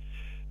gurus.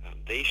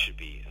 They should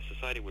be a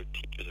society where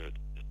teachers are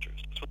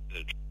teachers. That's what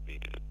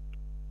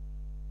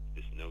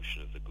this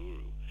notion of the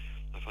guru.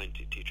 I find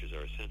teachers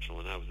are essential,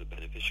 and I was the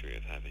beneficiary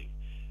of having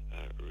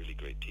really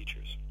great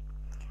teachers.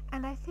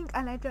 And I think,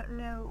 and I don't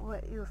know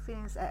what your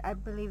feelings, I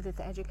believe that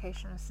the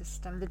educational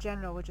system, the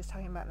general, we're just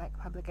talking about like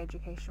public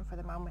education for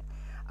the moment,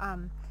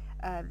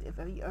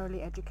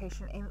 early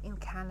education in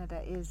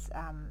Canada is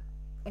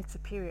it's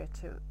superior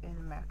to in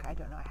America. I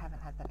don't know, I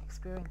haven't had that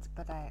experience,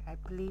 but I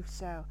believe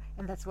so.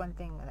 And that's one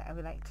thing that I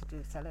would like to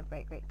do,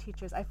 celebrate great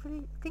teachers. I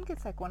really think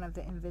it's like one of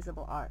the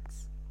invisible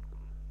arts.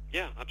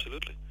 Yeah,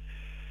 absolutely.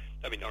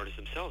 I mean, artists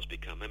themselves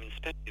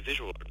especially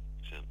visual artists,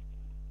 for example.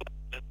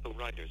 Not so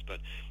writers, but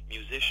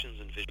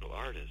musicians and visual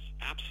artists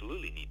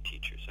absolutely need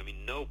teachers. I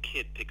mean, no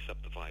kid picks up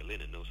the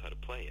violin and knows how to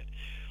play it.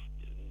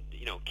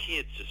 You know,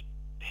 kids just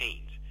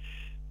paint,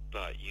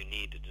 but you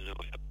need to know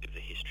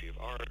the history of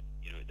art.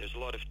 You know, there's a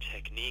lot of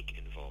technique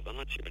involved.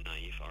 Unless you're a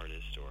naive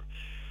artist or,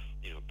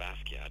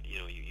 Basquiat,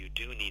 you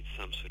do need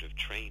some sort of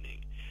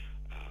training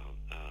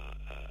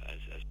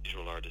as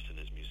visual artists and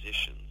as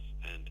musicians.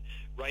 And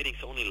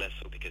writing's only less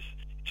so because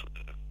it's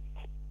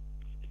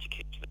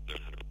education that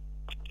learn how to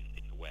write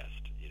in the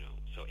West.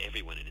 So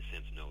everyone in a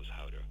sense knows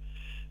how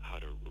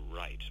to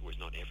write, whereas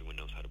not everyone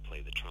knows how to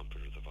play the trumpet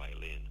or the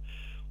violin,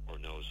 or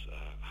knows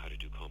how to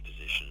do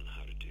composition and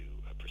how to do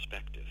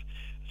perspective.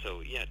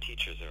 So yeah,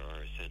 teachers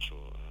are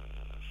essential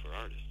for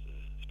artists,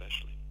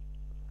 especially.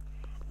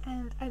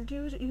 And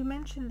you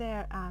mentioned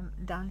there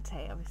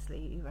Dante. Obviously,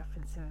 you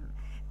reference him,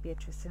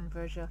 Beatrice and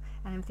Virgil,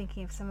 and I'm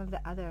thinking of some of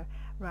the other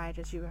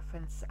writers you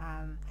reference,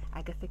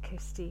 Agatha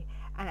Christie,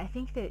 and I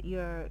think that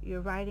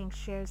your writing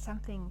shares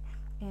something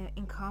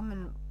in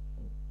common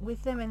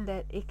with them, in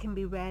that it can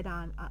be read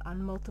on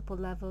multiple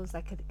levels.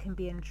 Like it can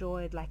be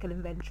enjoyed like an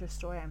adventure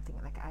story. I'm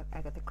thinking like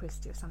Agatha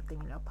Christie or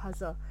something,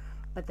 puzzle,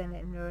 but then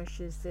it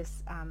nourishes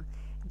this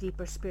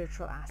deeper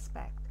spiritual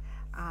aspect.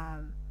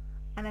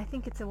 And I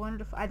think it's a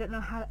wonderful. I don't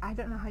know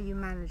how you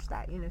manage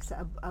that.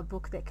 So a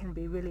book that can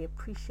be really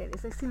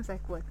appreciated. It seems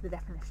like what the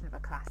definition of a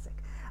classic,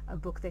 a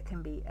book that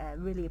can be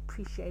really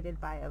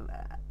appreciated by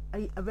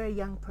a very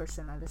young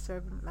person at a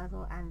certain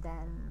level, and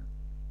then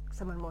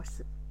someone more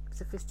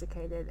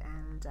sophisticated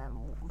and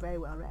very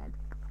well read.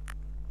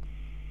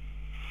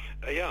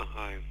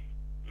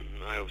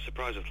 I was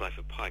surprised with Life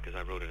of Pi because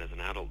I wrote it as an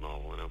adult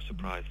novel, and I was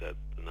surprised at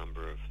the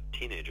number of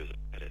teenagers that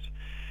read it.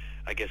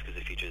 I guess because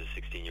it features a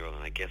 16-year-old,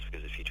 and I guess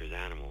because it features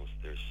animals.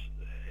 It's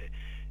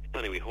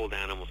funny, we hold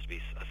animals to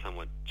be a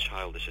somewhat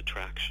childish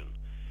attraction,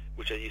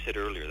 which, as you said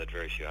earlier, that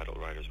very few adult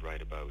writers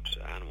write about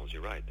animals.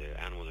 You're right,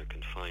 the animals are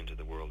confined to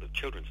the world of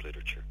children's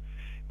literature,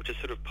 which is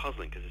sort of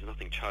puzzling because there's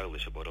nothing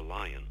childish about a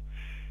lion.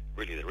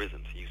 Really, there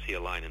isn't. You see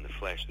a lion in the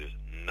flesh, there's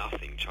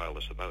nothing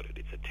childish about it.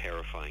 It's a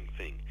terrifying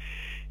thing.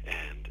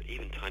 And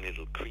even tiny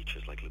little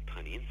creatures, like little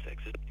tiny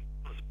insects,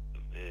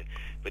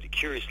 but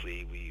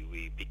curiously,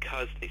 we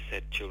because they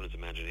set children's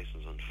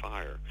imaginations on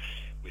fire,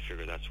 we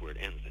figure that's where it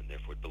ends, and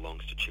therefore it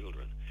belongs to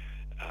children.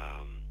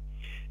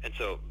 And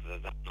so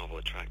that novel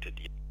attracted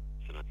youth,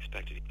 and I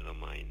expected, even though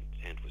my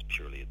intent was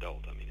purely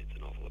adult. I mean, it's a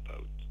novel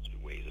about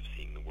ways of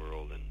seeing the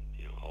world and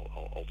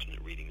all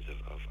alternate readings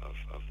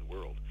of the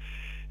world.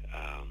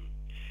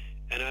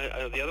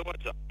 And the other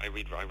ones I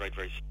write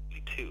very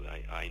too.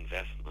 I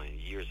invest my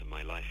years of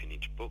my life in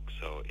each book,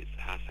 so it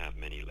has to have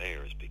many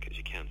layers because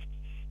you can't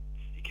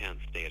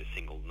stay at a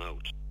single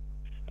note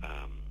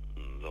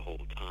the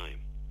whole time.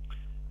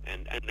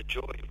 And the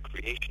joy of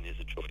creation is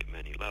a joy at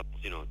many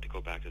levels. To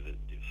go back to the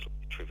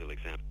trivial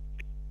example,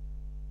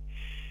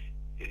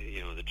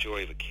 the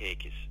joy of a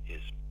cake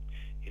is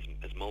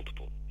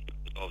multiple.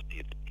 There's obviously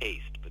its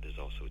taste, but there's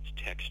also its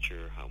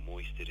texture, how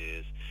moist it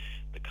is,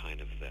 the kind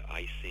of the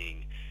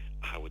icing,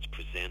 how it's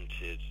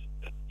presented.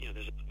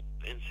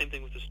 And same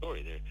thing with the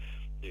story. There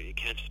it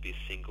can't just be a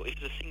single. If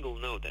it's a single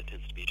note, that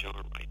tends to be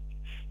genre writing,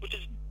 which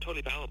is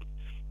totally valid.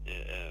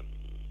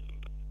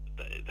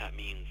 That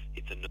means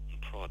it's a known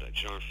product.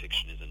 Genre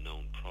fiction is a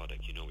known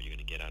product. You know what you're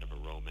going to get out of a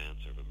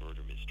romance or of a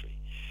murder mystery,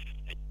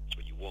 and that's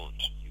what you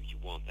want. You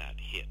want that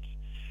hit.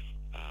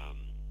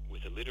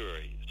 With a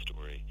literary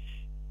story,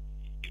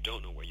 you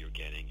don't know what you're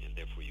getting, and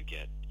therefore you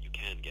can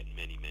get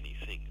many, many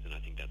things. And I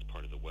think that's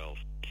part of the wealth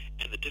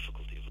and the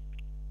difficulty of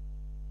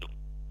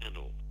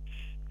handle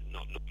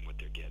not knowing what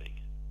they're getting.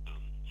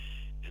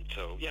 And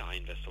so, yeah, I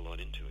invest a lot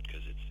into it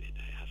because it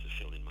has to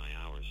fill in my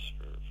hours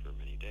for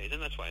many days.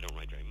 And that's why I don't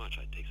write very much.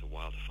 It takes a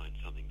while to find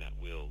something that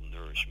will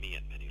nourish me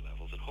at many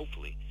levels and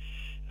hopefully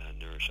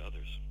nourish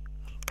others.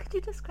 Could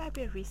you describe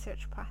your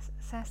research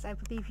process? I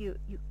believe you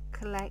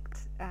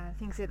collect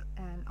things in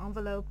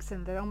envelopes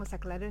and they're almost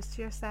like letters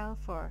to yourself,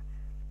 or?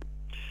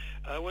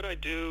 What I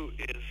do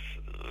is,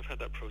 I've had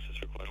that process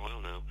for quite a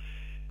while now.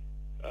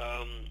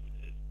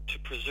 To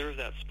preserve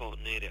that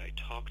spontaneity I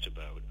talked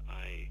about,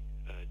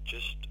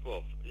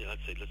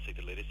 let's take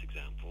the latest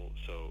example.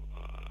 So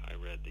I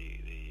read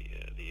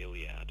the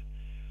Iliad,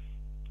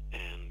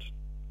 and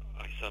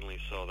I suddenly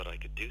saw that I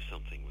could do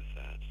something with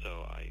that.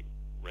 So I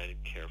read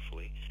it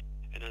carefully,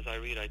 and as I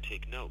read, I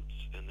take notes,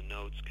 and the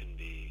notes can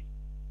be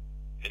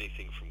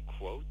anything from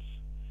quotes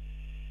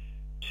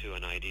to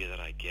an idea that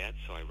I get.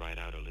 So I write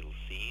out a little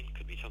scene.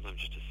 Could be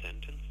sometimes just a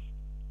sentence.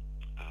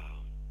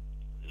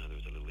 In other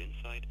words, a little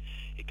insight.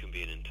 It can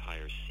be an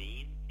entire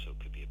scene, so it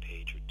could be a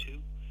page or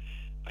two.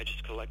 I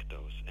just collect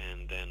those,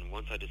 and then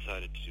once I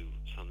decided to do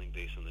something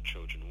based on the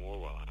Trojan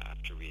War,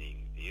 after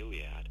reading the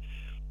Iliad,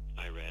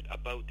 I read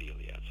about the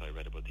Iliad. So I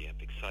read about the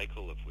epic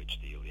cycle, of which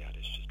the Iliad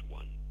is just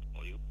one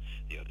volume.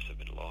 The others have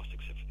been lost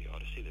except for the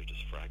Odyssey. They're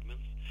just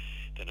fragments.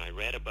 Then I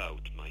read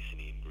about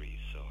Mycenaean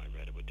Greece, so I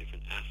read about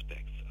different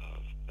aspects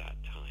of that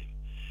time.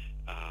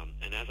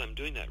 And as I'm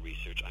doing that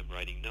research, I'm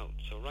writing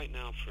notes. So right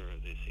now for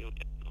this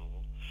Iliad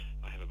novel,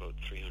 I have about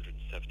 370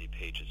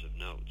 pages of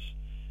notes.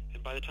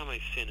 And by the time I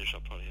finish,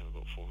 I'll probably have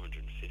about 450.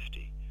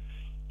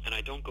 And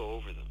I don't go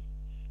over them.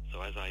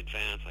 So as I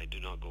advance, I do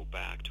not go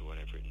back to what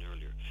I've written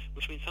earlier,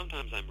 which means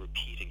sometimes I'm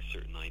repeating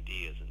certain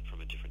ideas and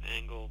from a different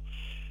angle.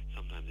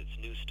 Sometimes it's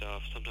new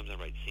stuff. Sometimes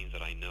I write scenes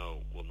that I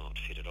know will not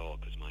fit at all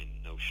because my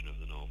notion of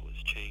the novel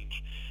has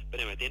changed. But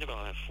anyway, at the end of it,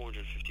 I'll have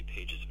 450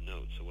 pages of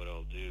notes. So what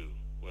I'll do,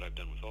 what I've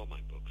done with all my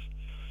books,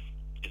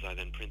 is I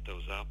then print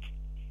those up.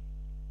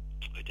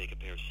 I take a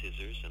pair of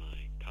scissors and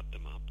I cut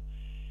them up.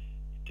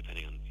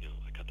 Depending on,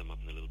 I cut them up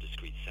in the little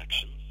discrete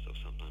sections. So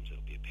sometimes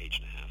it'll be a page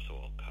and a half, so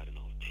I'll cut and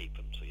I'll tape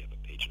them. So you have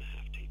a page and a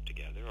half taped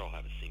together. Or I'll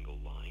have a single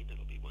line.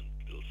 It'll be one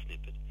little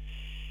snippet.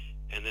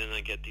 And then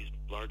I get these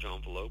large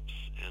envelopes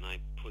and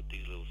I put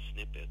these little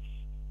snippets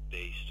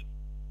based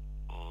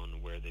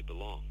on where they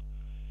belong.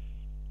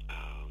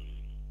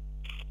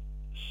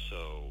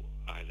 So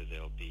either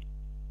they'll be,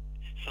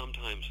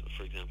 sometimes,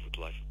 for example, with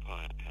Life of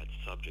Pi, I had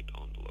subject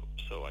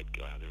envelopes. So I'd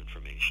gather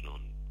information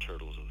on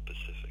turtles of the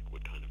Pacific,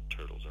 what kind of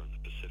turtles are in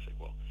the Pacific.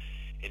 Well,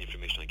 any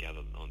information I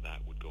gathered on that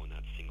would go in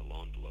that single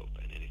envelope,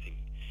 and anything,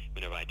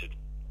 whenever I had to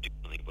do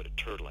something about a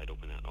turtle, I'd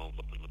open that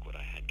envelope and look what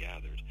I had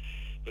gathered.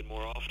 But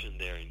more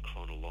often they're in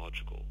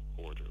chronological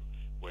order,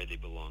 where they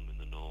belong in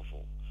the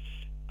novel.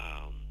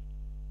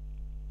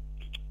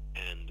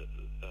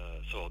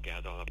 So I'll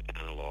gather up an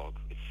analog,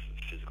 it's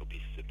physical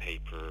pieces of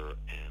paper,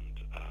 and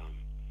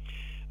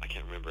I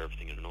can't remember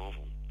everything in a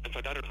novel. In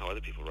fact, I don't know how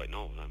other people write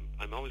novels.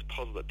 I'm always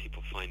puzzled that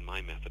people find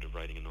my method of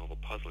writing a novel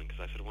puzzling, because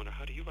I sort of wonder,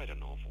 how do you write a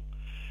novel?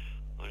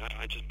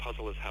 I just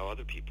puzzle as how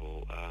other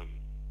people,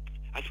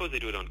 I suppose they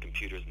do it on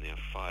computers and they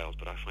have files,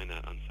 but I find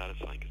that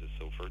unsatisfying because it's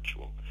so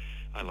virtual.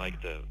 I like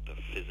the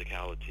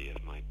physicality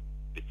of my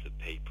bits of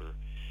paper,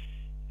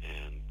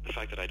 and the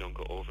fact that I don't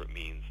go over it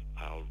means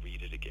I'll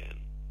read it again,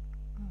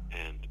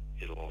 and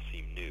it'll all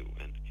seem new,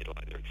 and it'll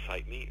either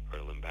excite me or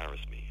it'll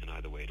embarrass me, and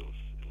either way it'll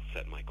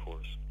set my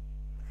course.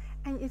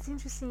 And it's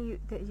interesting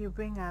that you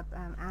bring up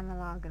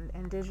analog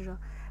and digital,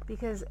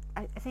 because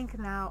I think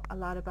now a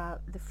lot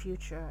about the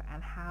future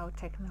and how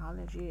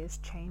technology is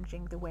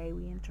changing the way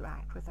we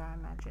interact with our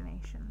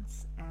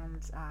imaginations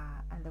and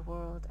the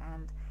world,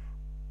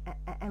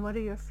 and what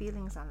are your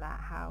feelings on that?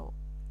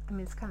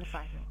 It's kind of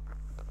frightening.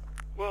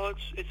 Well,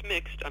 it's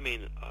mixed.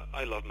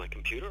 I love my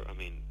computer.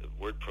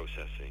 Word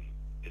processing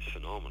is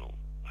phenomenal.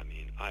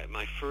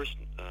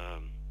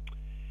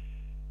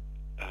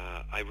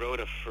 I wrote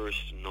a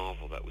first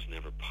novel that was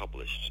never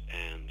published,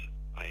 and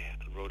I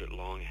wrote it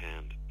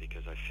longhand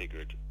because I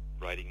figured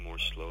writing more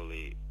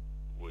slowly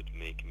would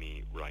make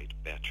me write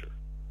better.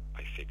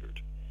 I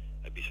figured.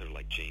 I'd be sort of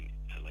like Jane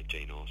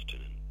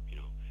Austen, and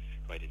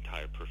write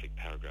entire perfect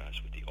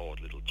paragraphs with the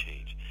odd little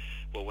change.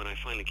 Well, when I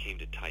finally came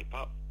to type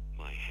up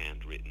my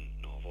handwritten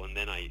novel, and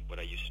then what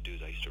I used to do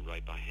is I used to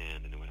write by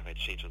hand, and then when I had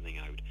to change something,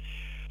 I would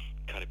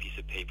cut a piece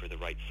of paper the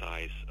right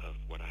size of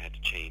what I had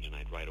to change, and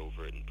I'd write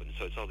over it, and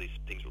so it's all these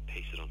things were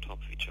pasted on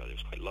top of each other.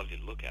 It was quite lovely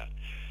to look at,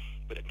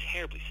 but a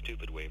terribly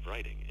stupid way of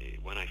writing.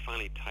 When I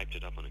finally typed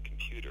it up on a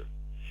computer,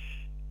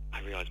 I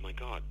realized, my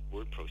God,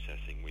 word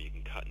processing, where you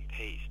can cut and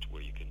paste,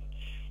 where you can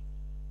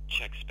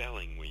check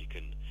spelling, where you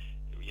can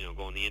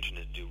go on the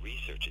internet and do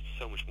research, it's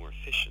so much more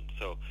efficient.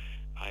 So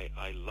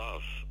I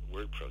love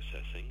word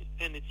processing,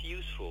 and it's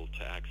useful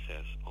to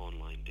access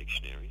online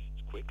dictionaries.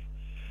 It's quick.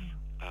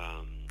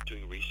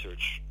 Doing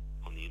research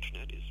on the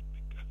internet is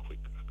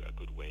a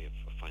good way of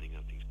finding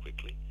out things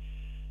quickly.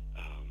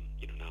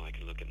 Now I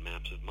can look at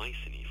maps of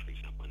Mycenae, for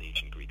example, an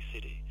ancient Greek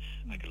city.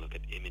 I can look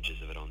at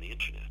images of it on the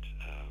internet.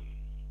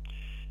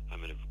 I'm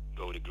going to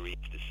go to Greece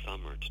this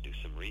summer to do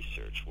some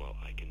research. Well,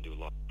 I can do a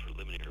lot of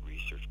preliminary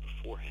research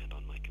beforehand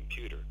on my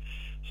computer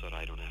so that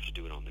I don't have to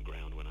do it on the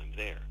ground when I'm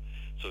there.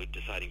 So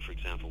deciding, for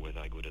example, whether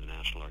I go to the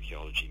National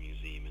Archaeology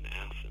Museum in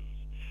Athens,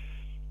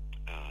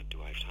 do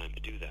I have time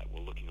to do that?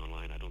 Well, looking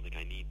online, I don't think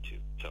I need to.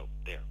 So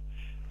there.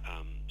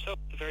 So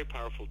it's a very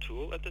powerful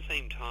tool. At the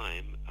same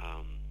time,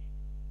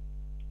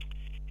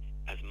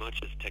 as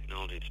much as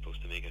technology is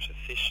supposed to make us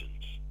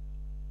efficient,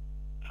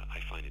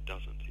 I find it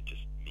doesn't. It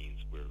just means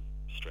we're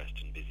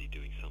stressed and busy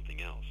doing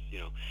something else.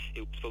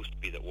 It was supposed to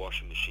be that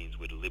washing machines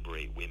would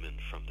liberate women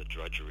from the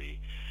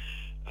drudgery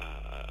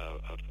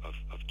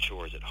of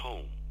chores at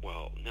home.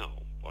 Well,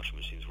 no. Washing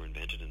machines were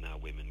invented, and now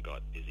women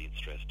got busy and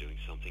stressed doing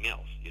something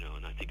else.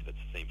 And I think that's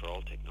the same for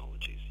all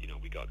technologies.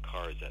 We got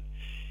cars that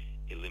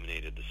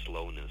eliminated the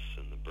slowness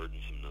and the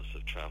burdensomeness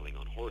of traveling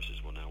on horses.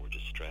 Well, now we're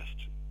just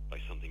stressed by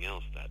something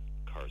else that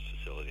cars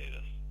facilitate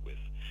us with.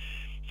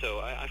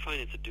 So I find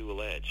it's a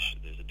dual edge.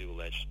 There's a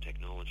dual edge to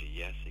technology.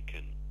 Yes, it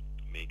can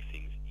make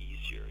things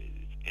easier.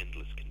 It's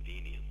endless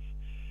convenience.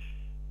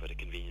 But a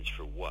convenience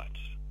for what?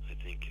 I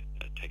think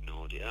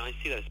technology, and I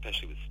see that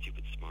especially with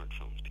stupid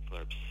smartphones. People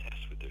are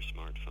obsessed with their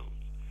smartphones.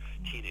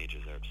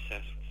 Teenagers are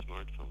obsessed with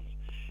smartphones.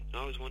 And I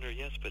always wonder,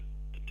 yes, but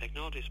the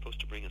technology is supposed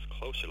to bring us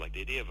closer. Like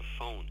the idea of a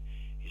phone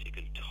is you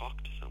can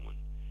talk to someone.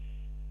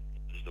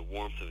 There's the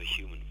warmth of a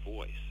human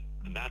voice,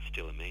 and that's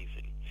still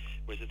amazing.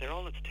 Whereas if they're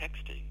all it's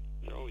texting,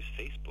 they're always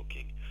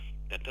Facebooking,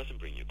 that doesn't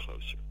bring you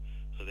closer.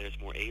 So there's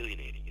more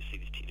alienating. You see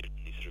these teenagers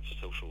in these sort of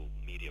social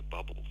media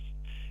bubbles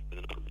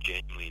where they're not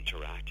genuinely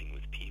interacting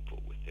with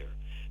people, with their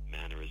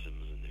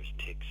mannerisms and their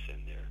tics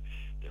and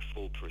their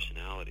full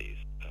personalities.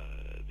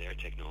 Their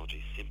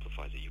technology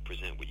simplifies it. You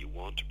present what you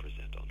want to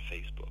present on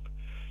Facebook.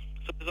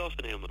 So there's also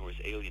an element where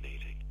it's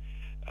alienating.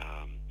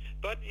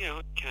 But,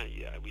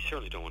 we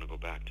certainly don't want to go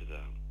back to the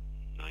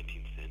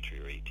 19th century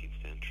or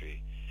 18th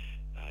century.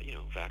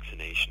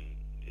 Vaccination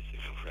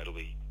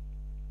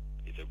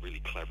is a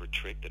really clever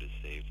trick that has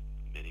saved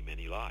many,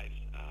 many lives.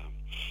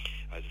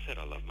 As I said,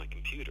 I love my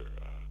computer.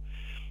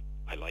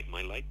 I like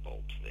my light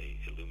bulbs. They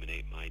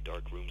illuminate my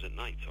dark rooms at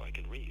night so I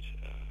can read.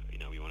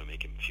 We want to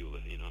make them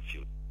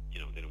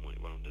they don't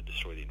want them to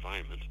destroy the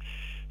environment,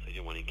 so you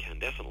don't want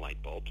incandescent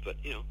light bulbs. But,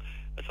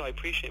 that's how I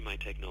appreciate my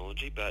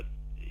technology, but,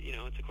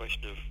 it's a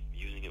question of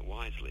using it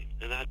wisely.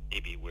 And that may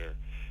be where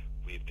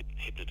we've been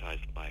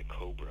hypnotized by a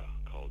cobra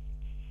called,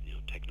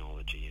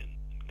 technology and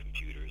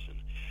computers, and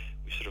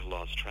we sort of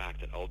lost track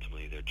that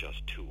ultimately they're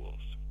just tools.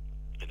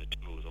 And a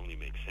tool only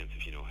makes sense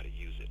if you know how to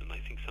use it. And I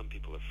think some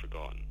people have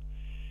forgotten.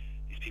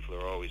 These people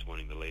are always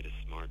wanting the latest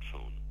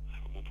smartphone.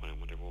 At one point I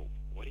wonder, well,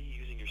 what are you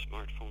using your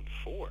smartphone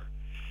for?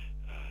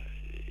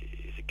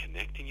 Is it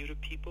connecting you to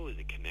people? Is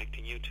it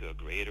connecting you to a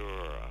greater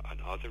or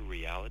another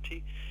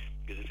reality?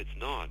 Because if it's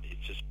not,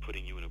 it's just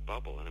putting you in a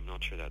bubble, and I'm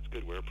not sure that's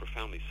good. We're a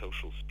profoundly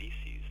social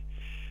species.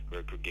 We're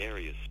a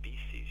gregarious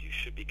species. You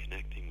should be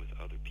connecting with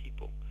other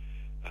people.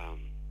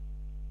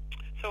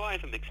 So I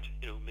have mixed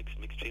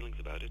feelings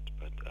about it,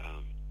 but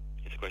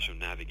it's a question of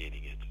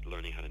navigating it,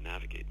 learning how to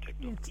navigate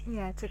technology.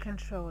 Yeah, to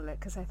control it,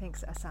 because I think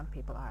some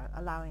people are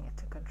allowing it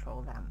to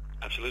control them.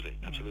 Absolutely.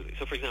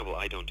 So, for example,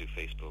 I don't do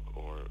Facebook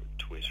or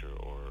Twitter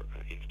or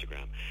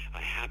Instagram.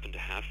 I happen to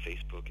have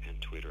Facebook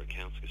and Twitter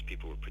accounts because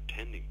people were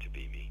pretending to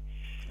be me.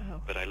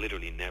 Oh. But I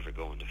literally never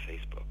go into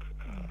Facebook.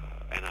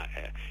 And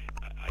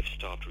I've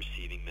stopped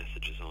receiving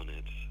messages on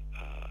it.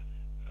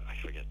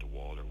 I forget the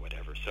wall or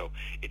whatever. So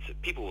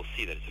people will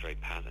see that it's very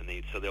passive,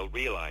 and so they'll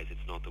realize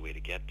it's not the way to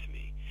get to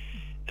me.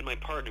 And my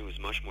partner, who's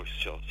much more,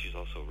 she's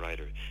also a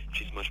writer,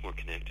 she's much more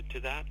connected to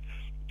that.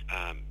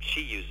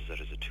 She uses it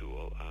as a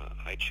tool.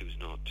 I choose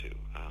not to.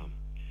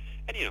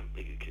 And,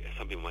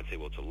 some people might say,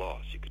 well, it's a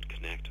loss. You could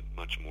connect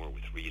much more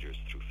with readers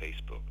through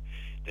Facebook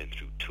than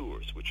through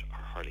tours, which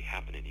hardly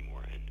happen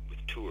anymore. And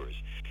with tours,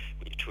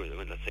 when you tour,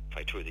 let's say if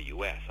I tour the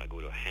U.S., I go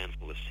to a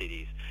handful of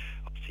cities,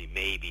 I'll see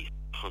maybe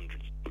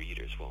hundreds of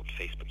readers. Well, on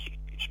Facebook, you can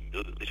reach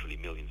literally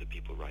millions of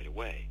people right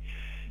away.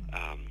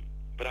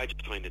 But I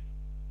just find it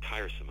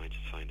tiresome. I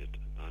just find it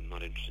I'm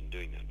not interested in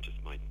doing that. It's just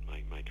my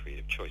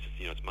creative choice.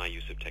 It's my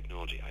use of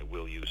technology. I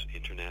will use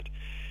internet.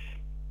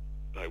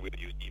 I will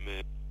use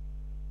email.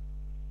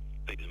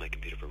 I use my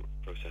computer for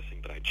processing,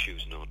 but I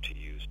choose not to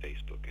use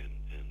Facebook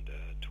and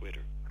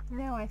Twitter.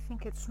 No, I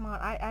think it's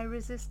smart. I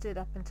resisted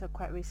up until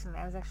quite recently.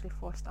 I was actually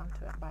forced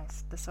onto it by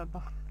the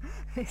Sorbonne.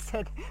 They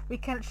said, we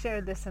can't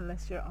share this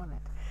unless you're on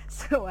it.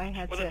 So I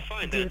had to do that. Well,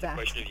 that's fine. That's a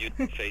question of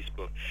using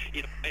Facebook.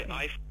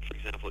 I, for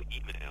example,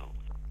 email.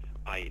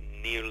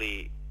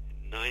 Nearly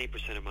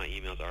 90% of my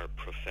emails are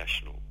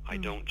professional. I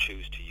don't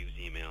choose to use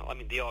email. I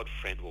mean, the odd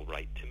friend will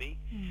write to me.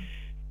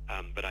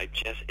 But I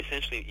just,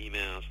 essentially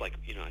emails, like,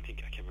 I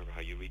can't remember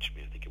how you reached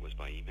me. I think it was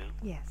by email.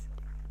 Yes.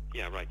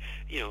 Yeah, right.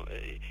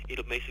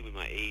 It'll basically be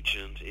my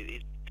agent.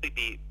 It'll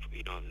be,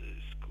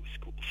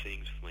 school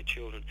things with my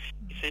children.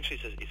 Essentially,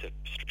 it's a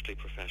strictly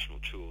professional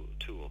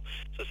tool.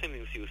 So same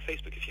thing with you with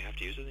Facebook. If you have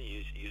to use it, then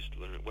you use to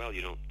learn it well.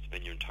 You don't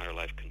spend your entire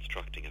life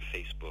constructing a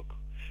Facebook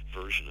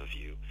version of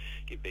you.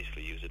 You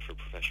basically use it for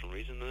professional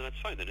reasons, and that's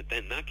fine. Then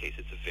in that case,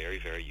 it's a very,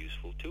 very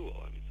useful tool.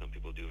 I mean, some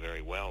people do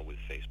very well with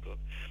Facebook.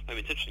 I mean,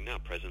 it's interesting now,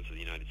 presidents of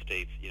the United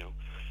States,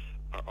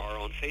 are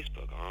on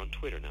Facebook, are on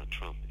Twitter. Now,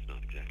 Trump is not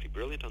exactly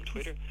brilliant on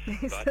Twitter,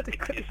 but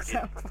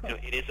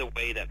it is a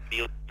way that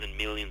millions and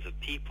millions of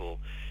people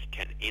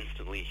can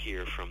instantly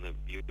hear from the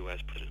U.S.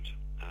 president.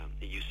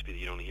 It used to be that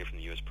you'd only hear from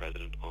the U.S.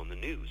 president on the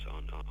news,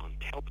 on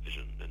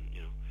television, and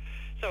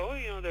So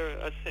there,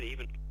 as I said,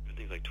 even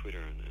things like Twitter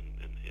and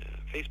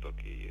Facebook,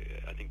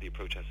 I think the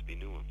approach has to be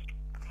nuanced.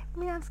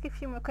 Let me ask you a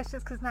few more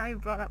questions, because now you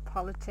brought up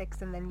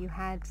politics, and then you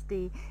had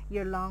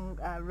your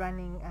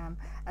long-running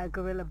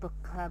Guerrilla Book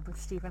Club with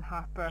Stephen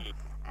Harper,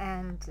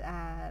 and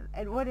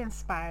what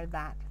inspired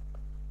that?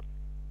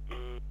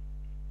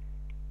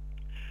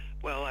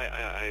 Well,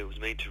 I was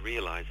made to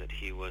realize that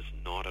he was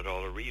not at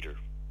all a reader.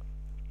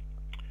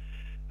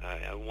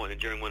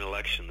 During one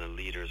election, the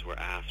leaders were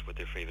asked what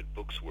their favorite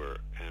books were,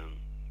 and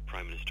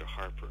Prime Minister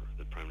Harper,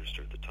 the Prime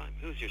Minister at the time,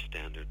 who's your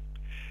standard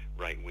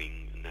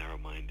right-wing,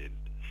 narrow-minded,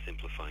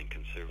 simplifying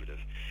conservative,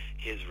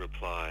 his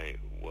reply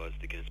was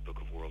the Guinness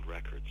Book of World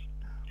Records,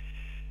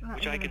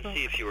 which I can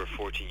see if you were a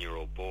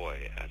 14-year-old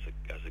boy as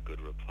a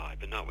good reply,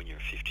 but not when you're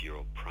a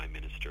 50-year-old Prime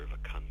Minister of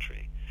a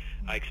country.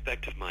 I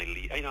expect of my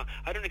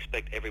I don't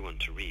expect everyone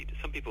to read.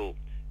 Some people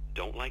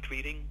don't like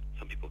reading.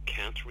 Some people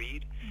can't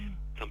read.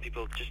 Some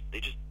people just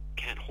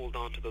can't hold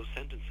on to those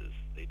sentences.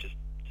 They just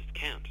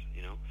can't,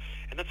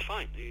 and that's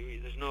fine.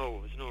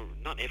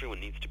 Not everyone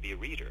needs to be a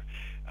reader.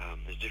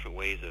 There's different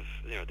ways of,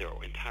 there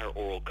are entire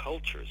oral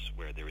cultures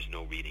where there is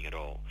no reading at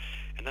all,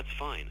 and that's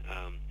fine.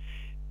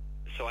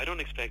 So I don't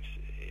expect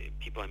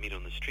people I meet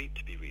on the street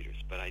to be readers,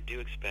 but I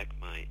do expect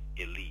my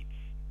elites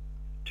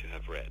to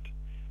have read.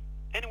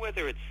 And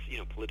whether it's,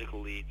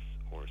 political elites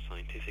or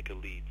scientific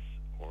elites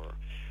or,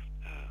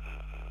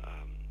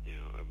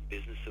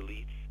 business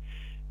elites,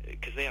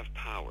 because they have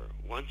power.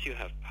 Once you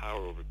have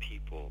power over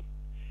people,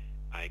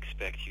 I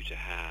expect you to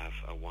have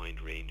a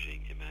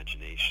wide-ranging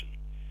imagination,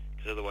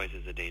 because otherwise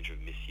there's a danger of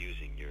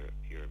misusing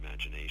your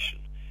imagination.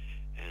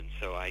 And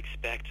so I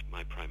expect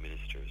my prime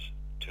ministers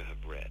to have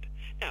read.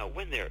 Now,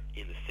 when they're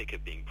in the thick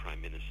of being prime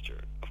minister,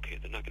 okay,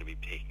 they're not going to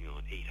be taking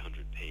on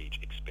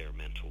 800-page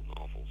experimental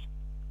novels,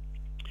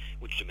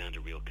 which demand a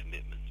real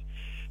commitment.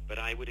 But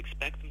I would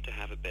expect them to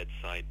have a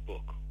bedside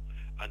book,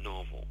 a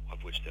novel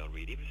of which they'll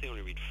read, even if they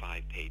only read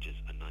 5 pages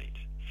a night,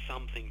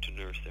 something to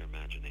nurse their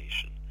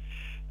imagination.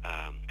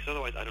 Because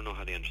otherwise, I don't know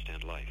how they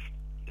understand life.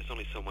 There's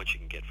only so much you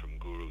can get from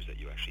gurus that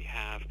you actually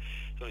have.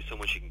 There's only so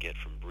much you can get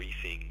from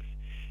briefings.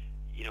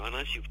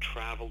 Unless you've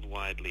traveled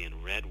widely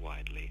and read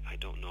widely, I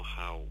don't know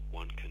how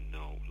one can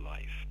know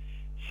life.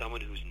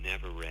 Someone who's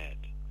never read,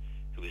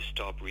 who has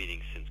stopped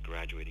reading since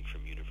graduating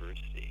from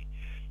university,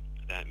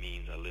 that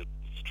means a little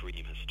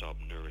stream has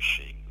stopped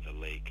nourishing the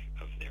lake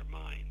of their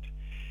mind.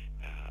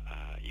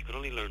 You can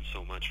only learn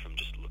so much from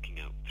just looking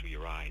out through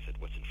your eyes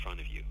at what's in front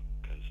of you.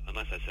 Because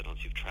unless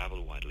you've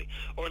traveled widely,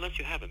 or unless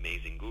you have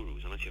amazing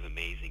gurus, unless you have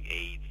amazing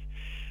aides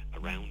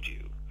around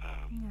you,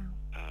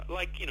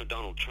 like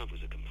Donald Trump,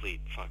 who's a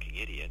complete fucking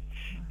idiot,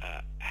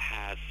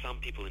 has some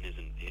people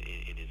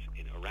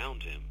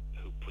around him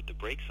who put the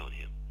brakes on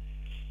him,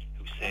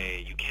 who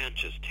say you can't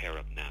just tear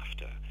up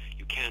NAFTA,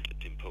 you can't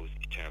impose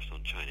these tariffs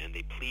on China, and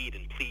they plead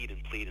and plead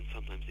and plead, and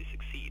sometimes they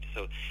succeed.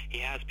 So he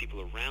has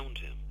people around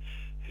him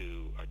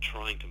who are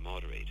trying to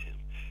moderate him.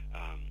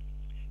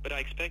 But I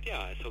expect,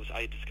 so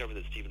I discovered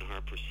that Stephen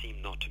Harper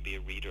seemed not to be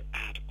a reader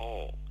at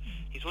all.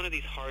 He's one of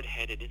these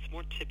hard-headed, it's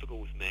more typical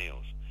with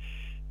males,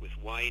 with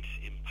white,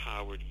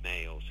 empowered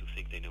males who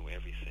think they know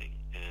everything.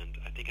 And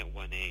I think at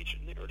one age,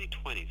 in the early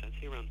 20s, I'd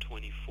say around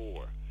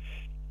 24,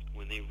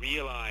 when they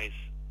realize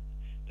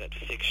that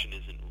fiction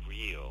isn't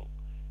real,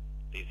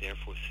 they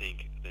therefore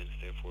think that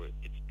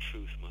its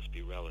truth must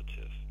be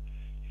relative.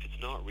 If it's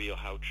not real,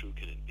 how true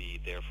can it be?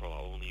 Therefore,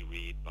 I'll only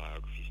read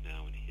biographies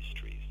now and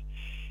histories.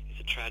 It's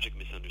a tragic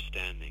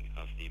misunderstanding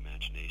of the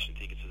imagination. I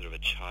think it's sort of a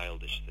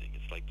childish thing.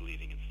 It's like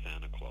believing in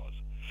Santa Claus.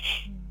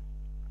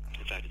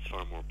 In fact, it's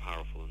far more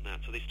powerful than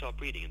that. So they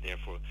stop reading, and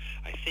therefore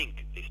I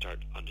think they start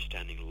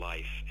understanding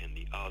life and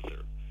the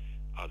other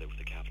with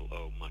a capital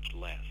O, much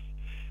less,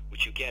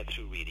 which you get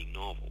through reading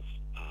novels.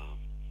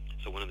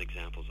 So one of the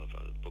examples of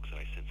books that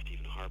I sent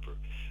Stephen Harper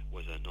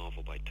was a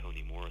novel by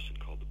Toni Morrison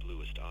called The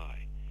Bluest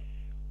Eye,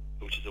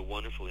 which is a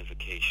wonderful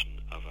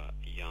invocation of a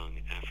young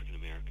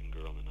African-American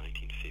girl in the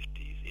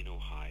 1950s in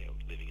Ohio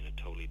living in a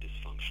totally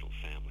dysfunctional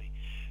family.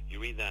 You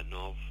read that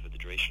novel for the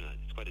duration of it,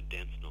 it's quite a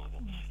dense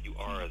novel. You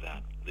are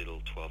that little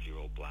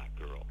 12-year-old black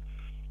girl.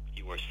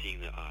 You are seeing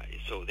the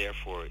so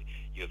therefore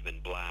you have been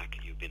black,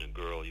 you've been a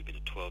girl, you've been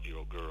a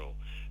 12-year-old girl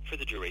for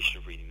the duration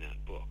of reading that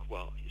book.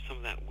 Well, some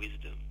of that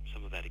wisdom,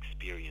 some of that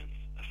experience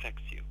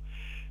affects you.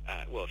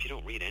 Well, if you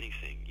don't read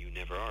anything, you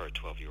never are a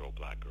 12-year-old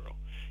black girl.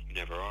 You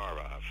never are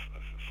a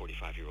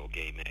 45-year-old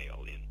gay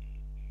male in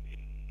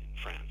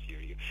France.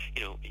 You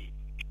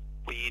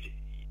read,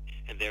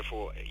 and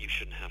therefore you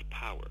shouldn't have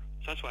power.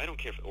 So that's why I don't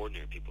care if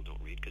ordinary people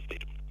don't read, because they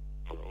don't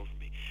have power over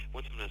me.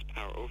 Once someone has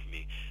power over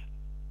me,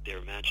 their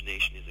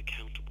imagination is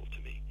accountable to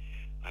me.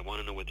 I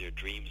want to know what their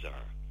dreams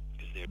are,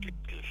 because their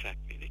dreams can affect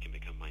me. They can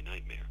become my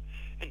nightmare.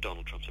 And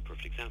Donald Trump's a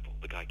perfect example.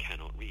 The guy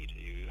cannot read.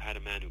 You had a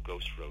man who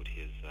ghost wrote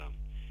his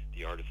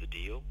The Art of the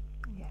Deal,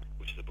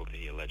 which is a book that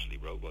he allegedly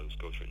wrote. Well, it was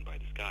ghost written by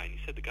this guy. And he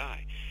said the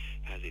guy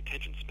has the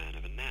attention span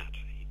of a gnat.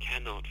 He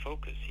cannot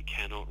focus. He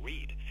cannot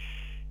read.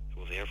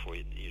 Well, therefore,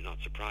 you're not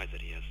surprised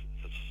that he has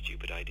such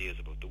stupid ideas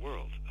about the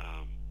world.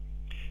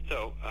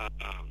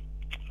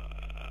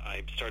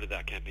 I started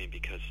that campaign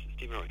because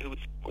Stephen Harper, who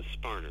was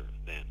smarter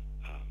than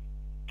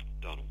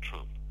Donald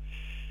Trump.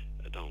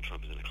 Donald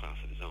Trump is in a class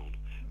of his own.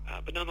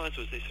 But nonetheless,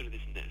 it was this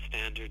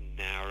standard,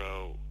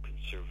 narrow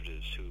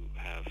conservatives who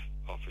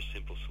offer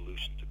simple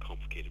solutions to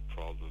complicated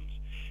problems.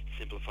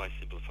 Simplify,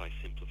 simplify,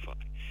 simplify,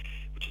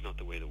 which is not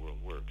the way the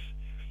world works.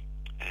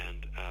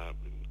 And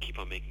keep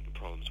on making the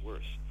problems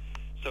worse.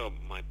 So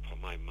my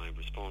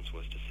response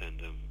was to send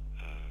them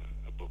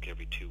a book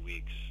every 2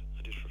 weeks.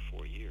 I did it for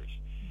 4 years.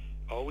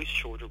 Always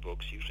shorter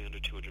books, usually under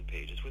 200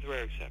 pages, with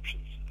rare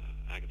exceptions.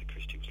 Agatha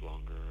Christie was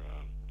longer.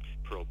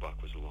 Pearl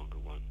Buck was a longer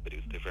one. But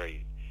they're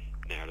very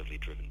narratively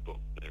driven book.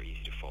 They're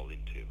easy to fall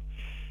into.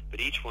 But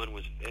each one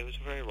was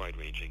very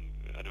wide-ranging.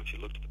 I don't know if you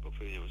looked at the book,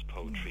 but it was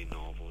poetry,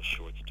 novels,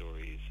 short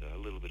stories, a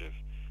little bit of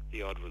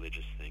the odd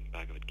religious thing,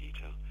 Bhagavad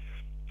Gita.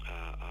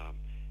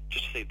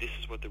 Just to say, this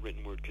is what the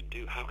written word can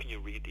do. How can you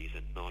read these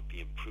and not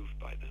be improved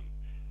by them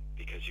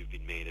because you've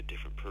been made a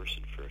different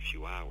person for a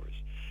few hours?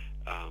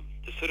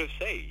 To sort of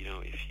say,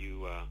 if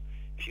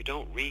you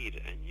don't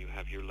read and you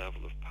have your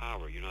level of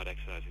power, you're not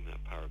exercising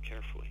that power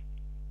carefully.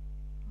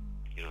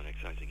 You're not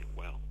exercising it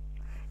well.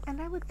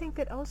 And I would think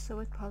that also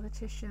with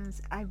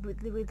politicians,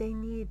 they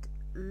need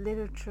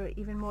literature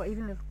even more,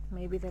 even if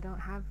maybe they don't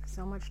have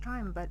so much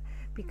time, but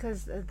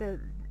because the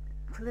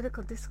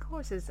political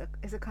discourse is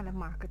a kind of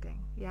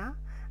marketing, yeah?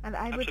 And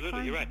I Absolutely, would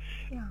find you're right.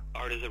 Yeah.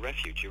 Art is a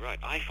refuge, you're right.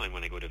 I find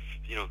when I go to,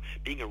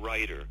 being a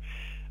writer,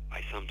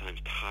 I sometimes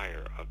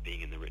tire of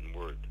being in the written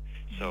word.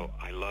 So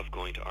I love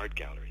going to art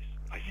galleries.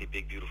 I see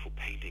big, beautiful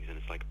paintings, and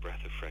it's like a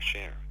breath of fresh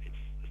air.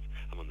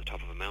 I'm on the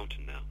top of a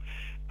mountain now.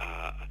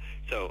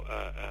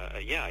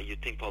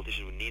 You'd think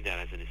politicians would need that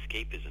as an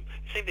escapism.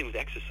 Same thing with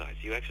exercise.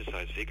 You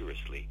exercise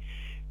vigorously.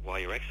 While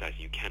you're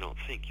exercising, you cannot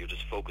think. You're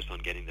just focused on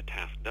getting the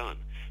task done.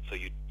 So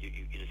you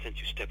in a sense,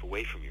 you step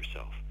away from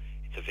yourself.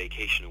 It's a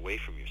vacation away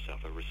from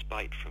yourself, a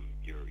respite from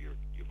your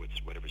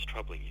whatever's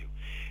troubling you.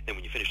 Then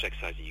when you finish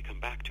exercising, you come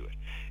back to it.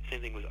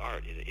 Same thing with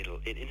art.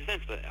 In a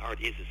sense, that art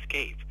is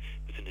escape.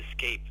 It's an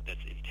escape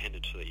that's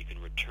intended so that you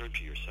can return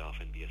to yourself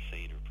and be a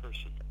saner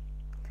person.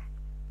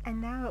 And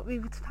now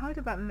we've talked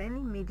about many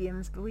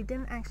mediums, but we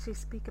didn't actually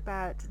speak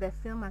about the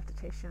film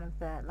adaptation of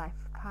The Life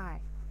of Pi.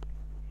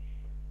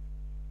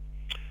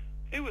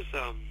 It was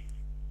a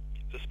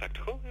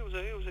spectacle. It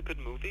was a good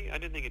movie. I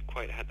didn't think it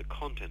quite had the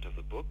content of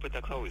the book, but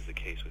that's always the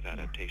case with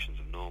adaptations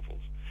of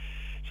novels.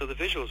 So the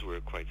visuals were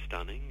quite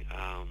stunning.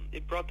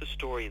 It brought the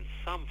story in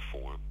some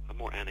form, a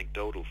more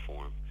anecdotal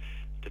form,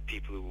 to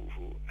people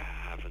who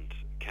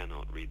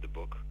cannot read the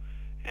book.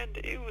 And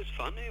it was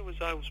fun. I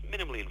was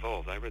minimally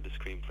involved. I read the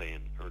screenplay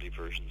and early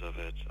versions of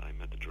it. I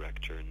met the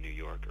director in New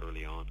York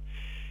early on,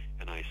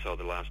 and I saw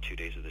the last 2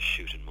 days of the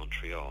shoot in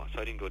Montreal. So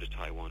I didn't go to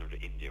Taiwan or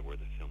to India, where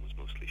the film was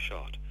mostly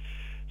shot.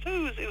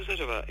 So it was sort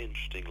of an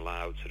interesting,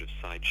 loud sort of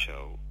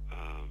sideshow.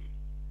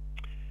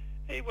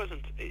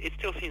 It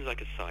still seems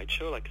like a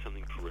sideshow, like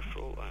something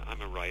peripheral. I'm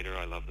a writer.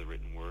 I love the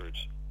written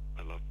words.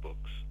 I love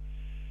books.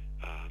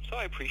 So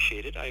I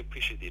appreciate it. I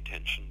appreciate the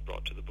attention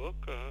brought to the book.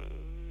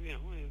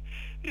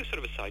 It was sort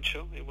of a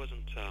sideshow. It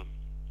wasn't.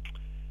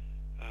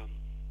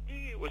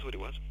 It was what it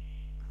was.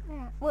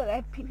 Yeah.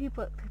 Well,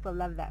 people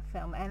love that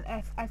film, and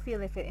I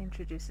feel if it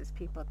introduces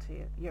people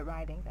to your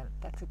writing, then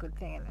that's a good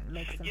thing, and it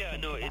makes them think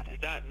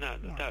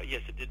about it.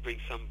 Yes, it did bring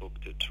some book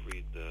to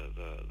read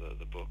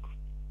the book.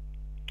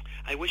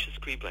 I wish the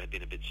screenplay had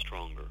been a bit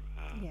stronger.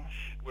 Yes.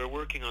 We're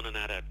working on an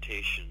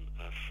adaptation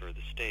for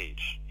the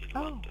stage in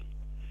London.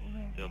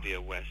 There'll be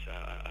a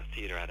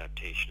theatre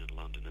adaptation in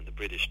London, and the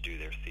British do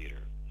their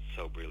theatre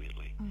so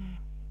brilliantly.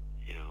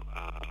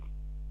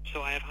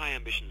 So I have high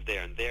ambitions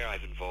there, and there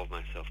I've involved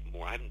myself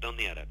more. I haven't done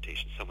the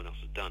adaptation, someone else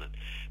has done it,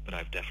 but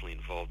I've definitely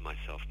involved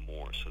myself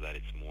more so that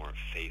it's more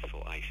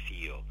faithful, I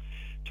feel,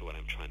 to what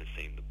I'm trying to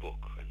say in the book.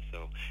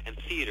 And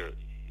theater,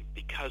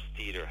 because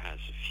theater has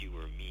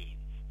fewer means,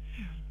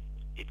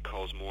 it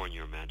calls more on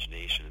your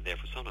imagination, and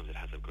therefore sometimes it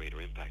has a greater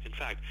impact. In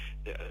fact,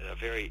 a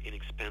very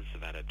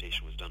inexpensive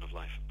adaptation was done of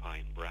Life of Pi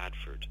in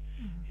Bradford,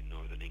 in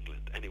northern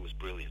England, and it was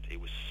brilliant.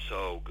 It was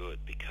so good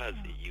because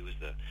it used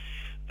the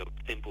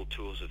simple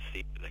tools of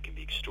theater that can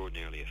be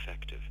extraordinarily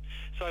effective.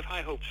 So I have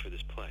high hopes for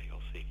this play.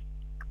 I'll see.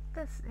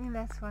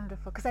 That's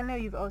wonderful, because I know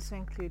you've also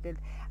included,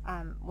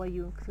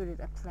 you included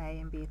a play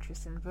in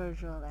Beatrice and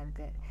Virgil, and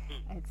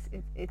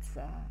it's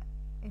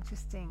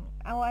interesting.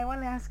 Oh, I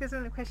want to ask you some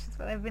of the questions,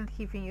 but I've been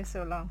keeping you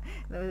so long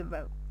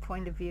about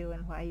point of view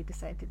and why you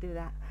decided to do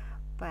that.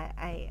 But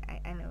I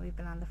know we've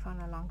been on the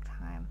phone a long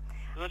time.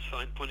 Well, that's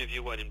fine. Point of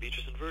view, what, in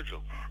Beatrice and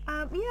Virgil?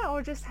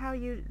 Or just how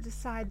you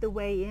decide the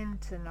way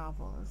into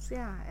novels.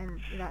 Yeah,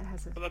 and that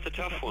has a... Well, that's a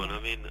tough one.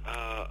 I mean,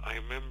 I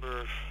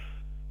remember...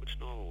 Which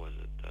novel was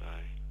it that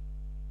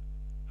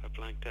I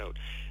blanked out?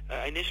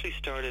 I initially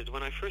started...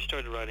 When I first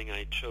started writing,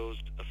 I chose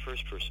a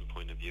first-person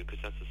point of view because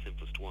that's the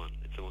simplest one.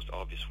 It's the most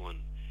obvious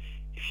one.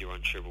 If you're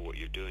unsure about what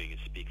you're doing, is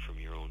speak from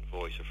your own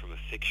voice or from a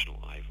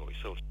fictional I voice.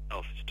 So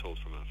self is told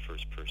from a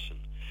first person.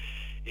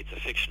 It's a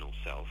fictional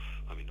self.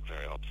 I mean,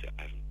 very obviously,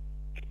 I've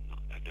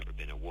never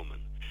been a woman,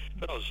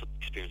 but also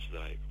experiences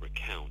that I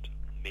recount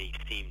may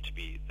seem to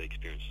be the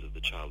experiences of the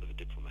child of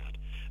diplomats,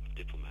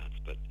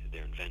 but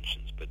they're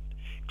inventions, but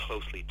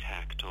closely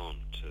tacked on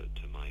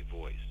to my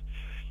voice.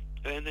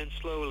 And then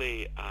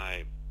slowly,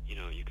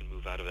 you can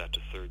move out of that to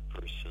third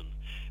person.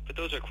 But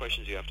those are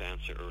questions you have to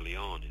answer early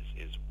on,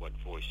 is what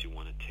voice you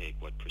want to take,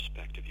 what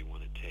perspective you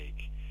want to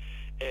take.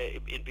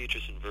 In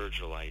Beatrice and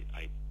Virgil, I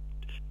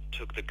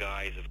took the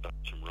guise of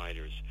some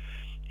writers.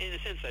 In a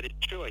sense, that it's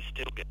true, I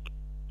still get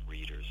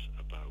readers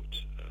about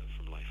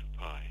from Life of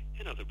Pi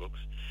and other books.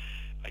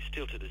 I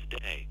still to this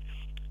day,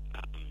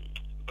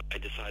 but I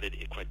decided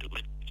it quite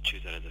deliberately to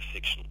choose that as a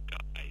fictional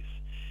guise.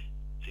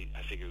 See,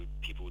 I figured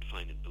people would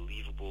find it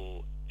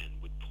believable and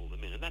would pull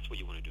them in, and that's what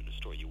you want to do in a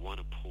story. You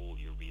want to pull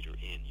your reader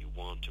in. You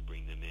want to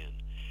bring them in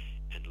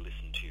and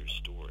listen to your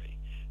story.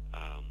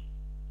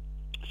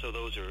 So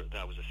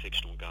that was a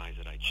fictional guise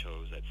that I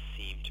chose that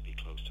seemed to be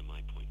close to my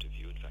point of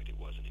view. In fact, it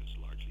wasn't. It was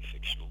largely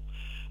fictional.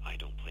 I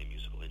don't play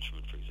musical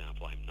instrument, for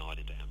example. I'm not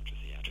into amateur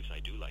theatrics. I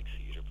do like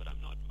theater, but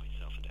I'm not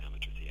myself into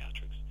amateur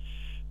theatrics.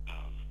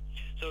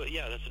 So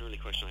yeah, that's an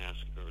early question I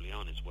asked early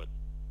on, is what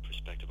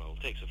perspective I will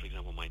take. So for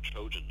example, my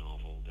Trojan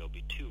novel, there'll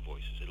be two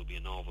voices. It'll be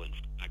a novel in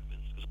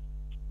fragments.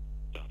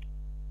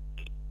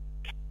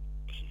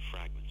 In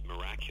fragments.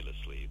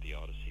 Miraculously, the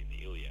Odyssey and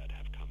the Iliad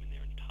have come in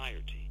their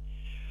entirety.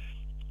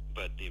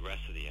 But the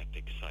rest of the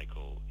epic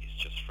cycle is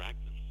just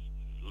fragments,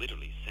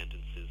 literally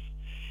sentences,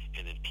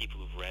 and then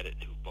people who've read it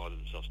who've bothered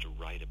themselves to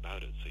write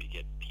about it. So you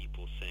get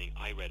people saying,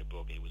 I read a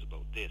book and it was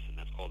about this, and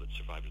that's all that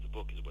survived of the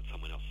book is what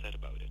someone else said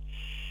about it.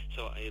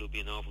 So it'll be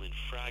a novel in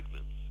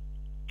fragments,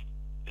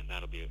 and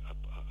that'll be a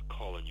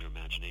call on your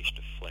imagination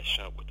to flesh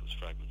out what those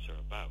fragments are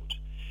about.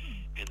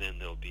 And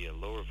then there'll be a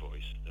lower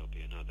voice, there'll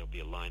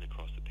be a line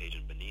across the page,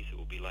 and beneath it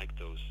will be like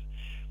those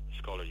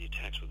scholarly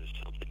texts where there's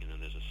something and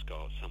then there's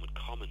someone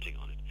commenting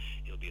on it.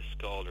 It'll be a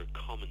scholar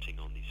commenting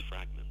on these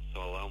fragments. So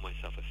I'll allow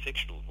myself a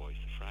fictional voice,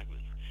 the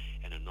fragments,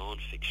 and a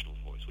non-fictional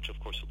voice, which of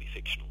course will be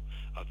fictional,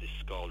 of this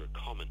scholar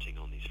commenting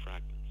on these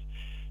fragments.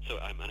 So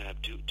I'm going to have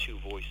two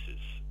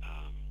voices.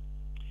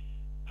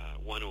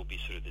 One will be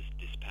sort of this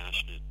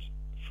dispassionate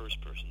first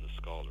person, the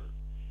scholar,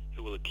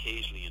 who will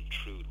occasionally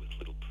intrude with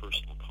little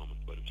personal comments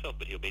about himself,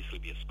 but he'll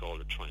basically be a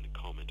scholar trying to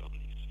comment on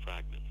these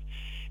fragments.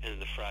 And then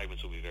the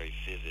fragments will be very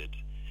vivid,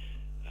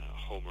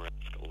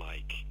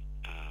 Homer-esque-like,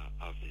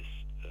 of this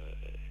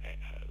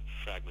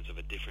fragments of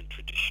a different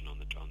tradition on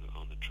the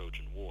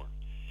Trojan War.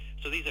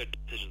 So these are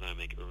decisions that I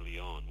make early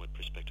on: what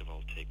perspective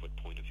I'll take, what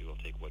point of view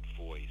I'll take, what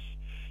voice,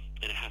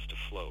 and it has to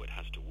flow, it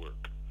has to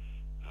work.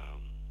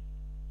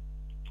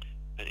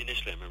 And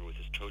initially, I remember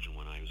with this Trojan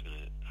one, I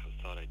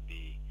thought I'd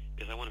be,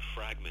 because I want to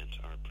fragment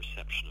our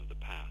perception of the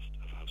past,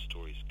 of how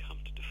stories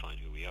come to define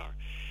who we are.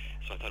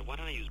 So I thought,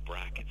 why don't I use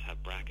brackets, have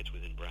brackets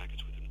within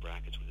brackets within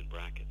brackets within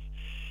brackets?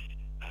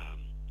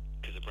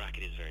 Because a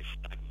bracket is very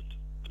fragment.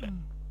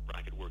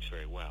 Bracket works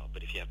very well, but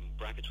if you have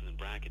brackets within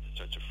brackets, it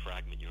starts to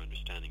fragment your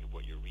understanding of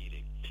what you're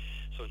reading.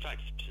 So in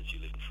fact, since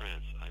you live in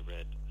France, I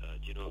read, I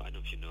don't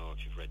know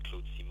if you've read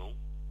Claude Simon.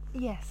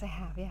 Yes, I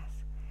have,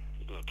 yes.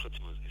 Well, Claude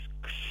Simon is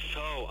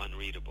so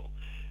unreadable.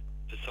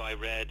 So I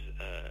read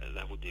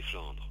La Route des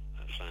Flandres,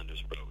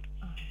 Flanders Road,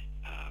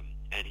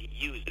 and he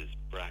uses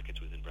brackets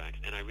within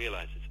brackets, and I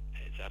realized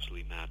it's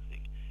absolutely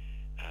maddening,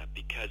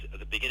 because at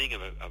the beginning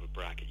of a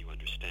bracket you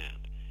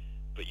understand,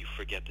 but you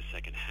forget the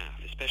second half,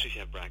 especially if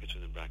you have brackets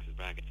within brackets within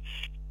brackets.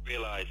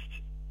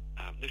 Realized,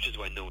 which is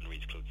why no one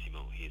reads Claude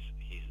Simon. He's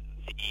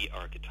the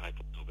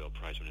archetypal Nobel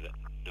Prize winner that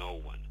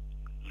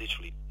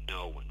literally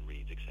no one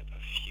reads except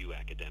a few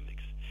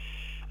academics.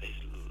 He's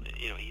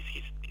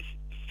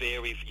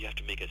very, you have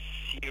to make a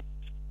serious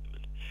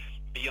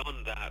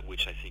beyond that,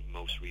 which I think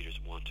most readers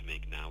want to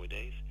make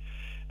nowadays,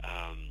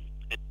 and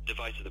the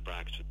device of the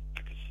brackets it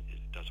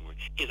doesn't work.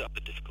 He has other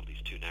difficulties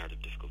too,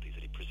 narrative difficulties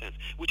that he presents,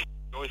 which are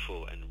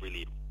joyful and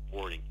really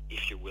rewarding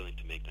if you're willing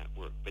to make that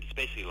work. But it's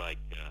basically like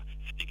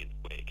Fig and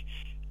Twig.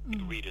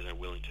 Readers are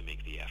willing to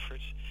make the effort,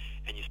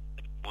 and you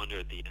wonder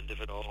at the end of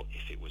it all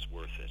if it was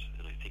worth it.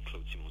 And I think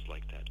Claude Simon's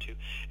like that too.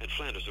 And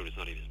Flanders Road is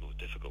not even his most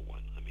difficult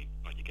one. I mean,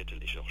 you get to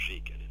Les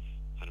Georgiques, and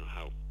I don't know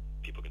how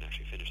people can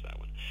actually finish that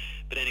one.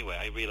 But anyway,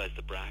 I realized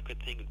the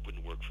bracket thing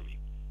wouldn't work for me.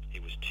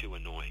 It was too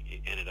annoying.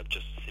 It ended up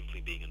just simply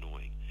being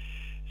annoying.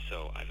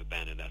 So I've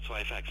abandoned that. So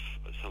in fact,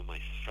 some of my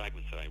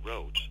fragments that I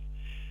wrote,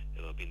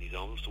 there'll be these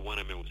almost, one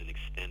I remember was an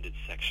extended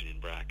section in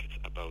brackets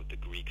about the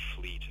Greek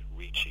fleet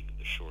reaching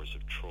the shores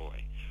of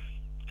Troy.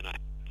 And I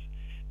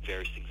had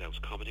various things I was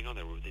commenting on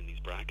that were within these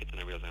brackets, and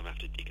I realized I'm going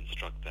to have to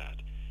deconstruct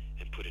that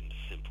and put it into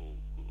simple,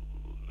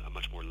 a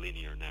much more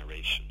linear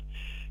narration.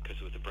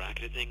 Because with the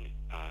bracketed thing,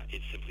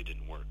 it simply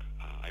didn't work.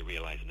 I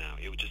realize now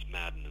it would just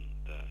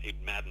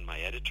madden my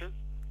editor,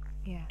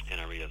 Yes. and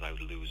I realized I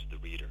would lose the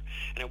reader.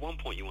 And at one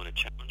point, you want to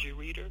challenge your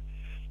reader.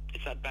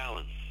 It's that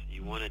balance.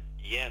 You want to,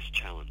 yes,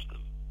 challenge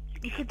them.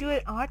 You could do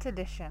an art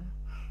edition.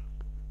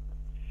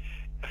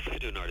 I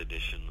could do an art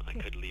edition. I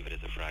could leave it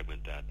as a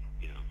fragment that,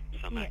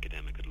 some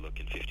academic could look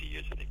in 50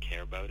 years if they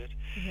care about it.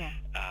 Yeah.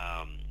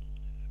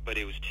 But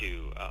it was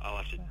too, I'll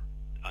have to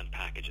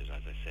unpackage it,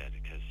 as I said,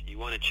 because you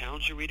want to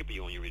challenge your reader, but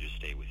you want your reader to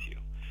stay with you.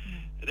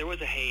 There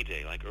was a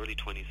heyday, like early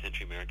 20th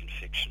century American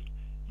fiction.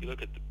 You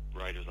look at the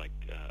writers like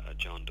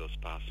John Dos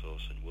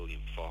Passos and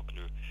William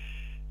Faulkner.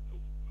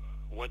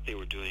 What they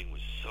were doing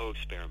was so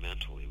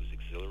experimental. It was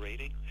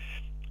exhilarating.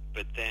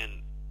 But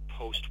then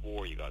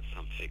post-war, you got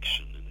some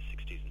fiction in the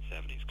 60s and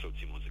 70s. Claude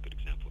Simon's a good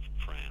example from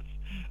France,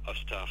 of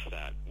stuff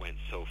that went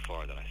so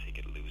far that I think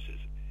it loses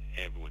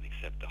everyone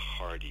except the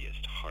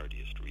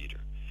hardiest reader.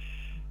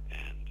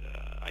 And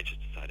I just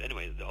decided,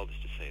 anyway, all this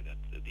to say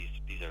that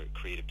these are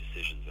creative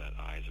decisions that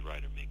I, as a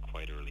writer, make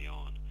quite early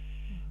on,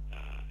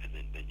 and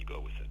then you go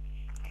with it.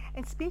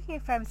 And speaking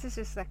of fragments, this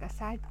is just like a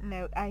side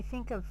note. I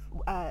think of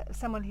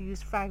someone who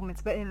used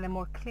fragments, but in a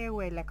more clear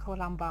way, like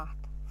Roland Barthes,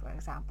 for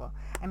example.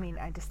 I mean,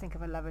 I just think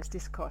of A Lover's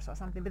Discourse or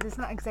something, but it's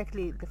not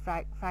exactly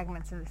the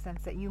fragments in the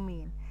sense that you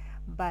mean.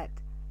 But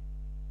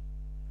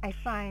I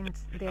find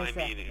there's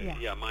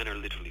mine are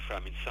literally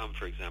fragments. Some,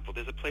 for example,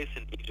 there's a place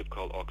in Egypt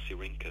called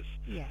Oxyrhynchus.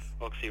 Yes.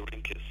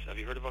 Oxyrhynchus. Have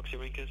you heard of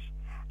Oxyrhynchus?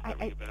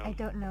 I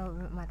don't know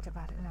much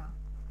about it,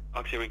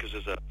 no. Oxyrhynchus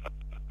is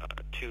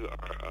two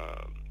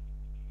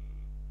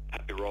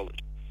papyrologists,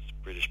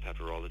 British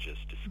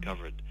papyrologists,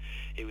 discovered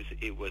it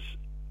was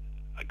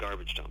a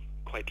garbage dump.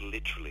 Quite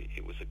literally,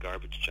 it was a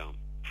garbage dump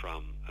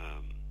from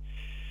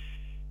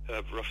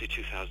roughly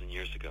 2,000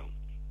 years ago,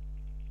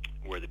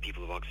 where the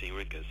people of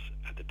Oxyrhynchus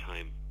at the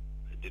time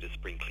did a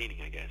spring cleaning,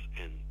 I guess,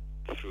 and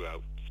threw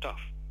out stuff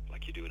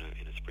like you do in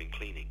a spring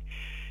cleaning,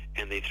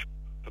 and they threw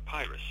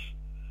papyrus,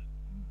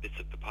 bits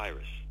of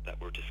papyrus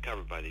that were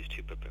discovered by these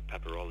two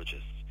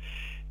papyrologists,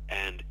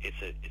 and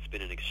it's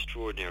been an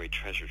extraordinary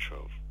treasure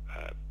trove.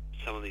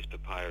 Some of these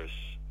papyrus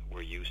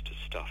were used to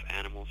stuff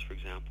animals, for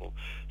example.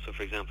 So,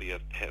 for example, you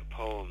have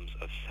poems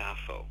of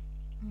Sappho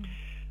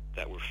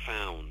that were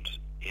found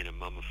in a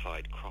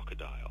mummified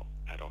crocodile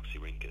at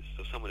Oxyrhynchus.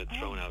 So someone had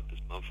thrown out this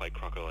mummified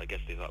crocodile. I guess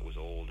they thought it was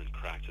old and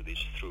cracked, so they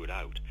just threw it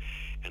out.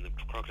 And the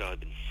crocodile had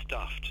been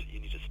stuffed. You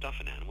need to stuff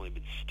an animal. It had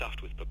been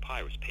stuffed with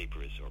papyrus.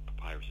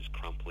 Papyrus is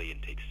crumply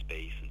and takes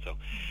space,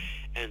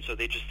 and so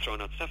they just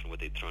thrown out stuff. And what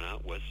they'd thrown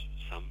out was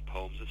some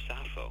poems of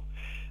Sappho.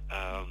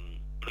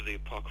 For the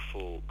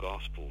apocryphal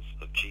Gospels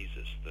of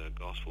Jesus, the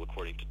Gospel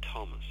according to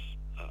Thomas,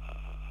 a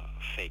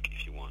fake,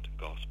 if you want,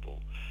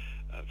 gospel,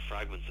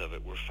 fragments of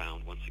it were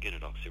found once again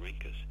at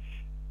Oxyrhynchus.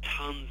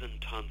 Tons and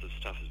tons of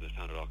stuff has been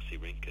found at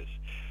Oxyrhynchus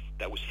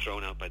that was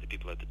thrown out by the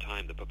people at the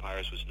time. The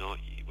papyrus was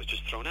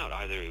just thrown out.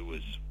 Either it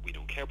was, we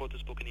don't care about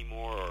this book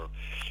anymore, or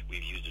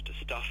we've used it to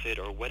stuff it,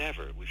 or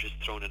whatever. We've just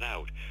thrown it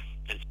out.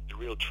 And it's a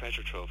real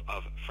treasure trove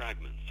of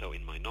fragments. So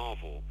in my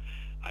novel,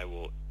 I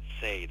will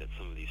say that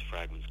some of these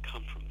fragments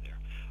come from there.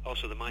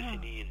 Also, the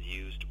Mycenaeans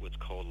used what's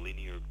called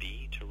linear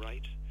B to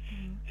write,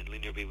 and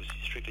linear B was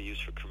strictly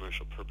used for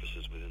commercial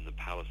purposes within the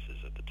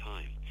palaces at the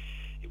time.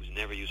 It was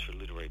never used for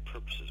literary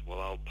purposes. Well,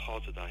 I'll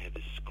posit that I have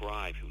this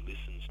scribe who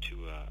listens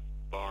to a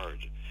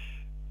bard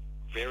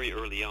very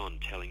early on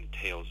telling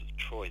tales of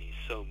Troy, and he's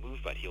so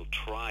moved by it, he'll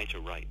try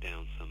to write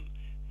down some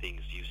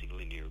things using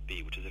linear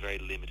B, which is a very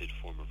limited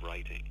form of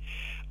writing.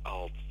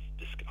 I'll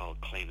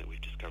claim that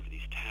we've discovered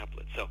these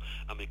tablets. So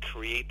I'm going to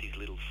create these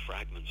little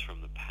fragments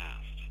from the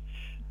past.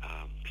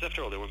 Because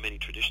after all, there were many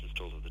traditions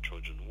told of the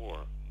Trojan War,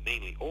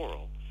 mainly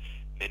oral.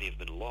 Many have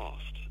been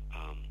lost.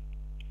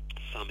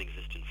 Some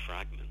exist in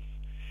fragments.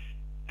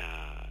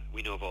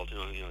 We know of all,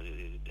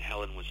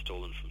 Helen was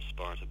stolen from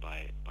Sparta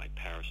by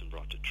Paris and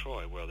brought to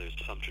Troy. Well, there's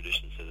some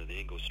traditions that they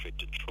didn't go straight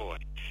to Troy.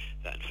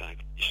 That, in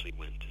fact, initially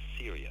went to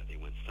Syria. They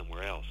went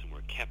somewhere else and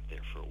were kept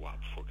there for a while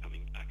before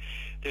coming back.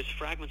 There's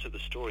fragments of the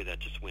story that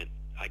just went,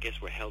 I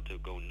guess, were held to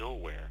go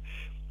nowhere,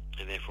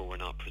 and therefore were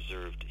not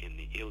preserved in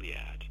the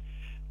Iliad.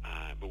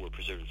 but were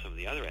preserved in some of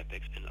the other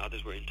epics, and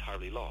others were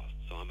entirely lost.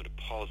 So I'm going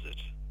to posit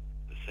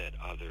the said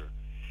other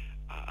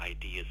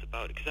ideas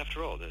about it, because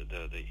after all,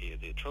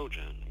 the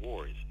Trojan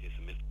War is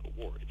a mythical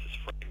war. It's this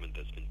fragment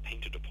that's been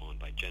painted upon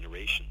by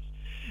generations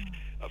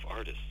of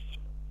artists.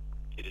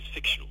 It is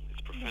fictional.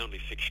 It's profoundly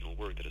fictional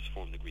work that has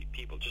formed the Greek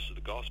people. Just as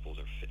the Gospels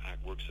are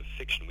works of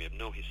fiction, we have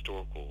no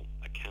historical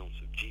accounts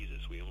of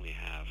Jesus. We only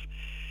have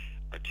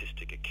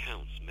artistic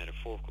accounts,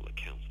 metaphorical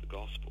accounts, the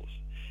Gospels.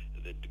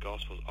 The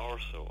Gospels are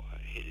so.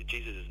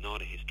 Jesus is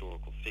not a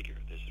historical figure.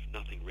 There's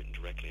nothing written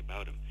directly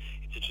about him.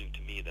 It's interesting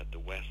to me that the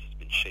West has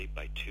been shaped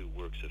by two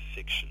works of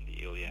fiction,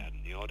 the Iliad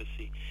and the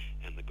Odyssey,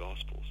 and the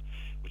Gospels,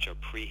 which are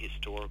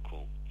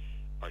prehistorical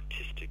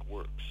artistic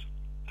works.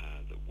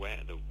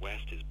 The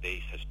West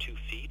has 2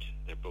 feet.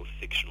 They're both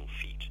fictional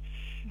feet.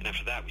 And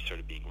after that, we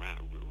started being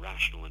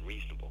rational and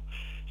reasonable.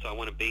 So I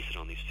want to base it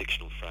on these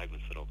fictional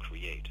fragments that I'll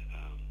create.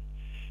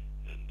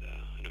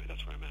 Anyway,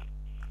 that's where I'm at.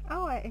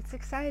 Oh, it's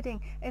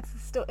exciting. It's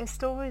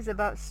stories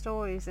about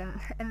stories, and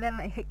then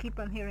I keep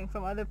on hearing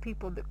from other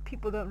people that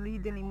people don't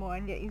read anymore,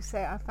 and yet you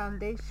say our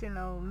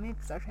foundational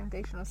myths, our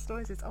foundational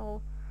stories, it's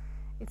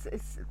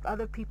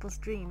other people's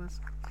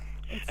dreams.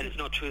 And it's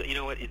not true. You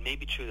know what? It may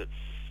be true that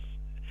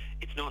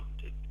it's not.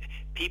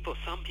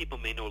 Some people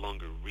may no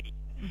longer read,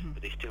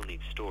 but they still need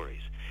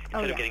stories.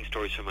 Instead of getting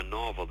stories from a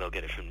novel, they'll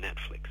get it from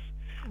Netflix.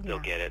 They'll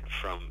get it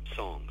from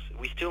songs.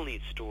 We still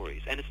need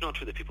stories. And it's not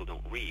true that people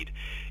don't read.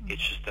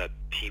 It's just that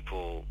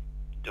people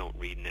don't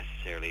read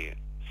necessarily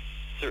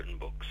certain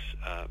books.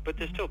 But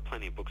there's still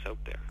plenty of books out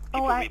there.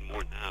 People read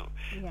more now.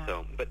 Yeah.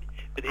 So, but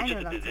it's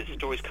just that the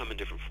stories come in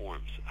different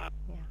forms.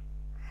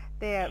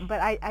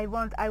 But I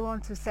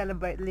want to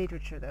celebrate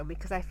literature, though,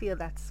 because I feel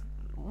that's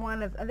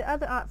one of the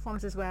other art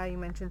forms as well. You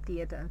mentioned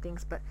theater and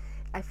things, but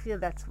I feel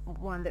that's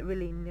one that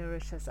really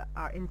nourishes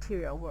our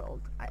interior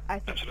world. I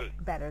think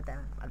better than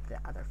the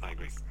other forms. I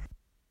agree.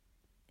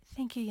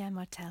 Thank you, Yann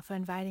Martel, for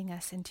inviting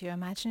us into your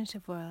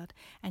imaginative world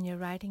and your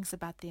writings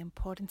about the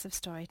importance of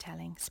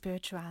storytelling,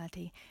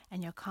 spirituality,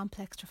 and your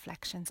complex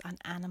reflections on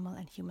animal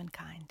and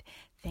humankind.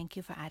 Thank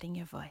you for adding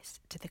your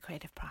voice to the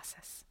creative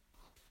process.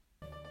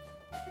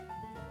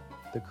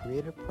 The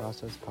Creative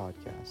Process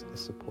podcast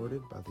is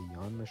supported by the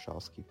Yann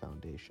Michalski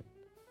Foundation.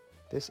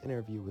 This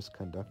interview was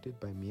conducted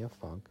by Mia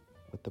Funk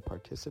with the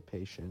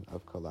participation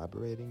of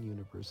collaborating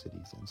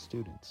universities and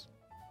students.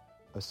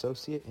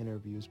 Associate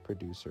interviews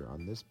producer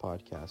on this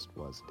podcast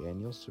was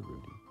Daniel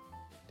Cerruti.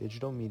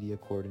 Digital media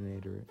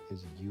coordinator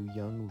is Yu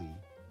Young Lee.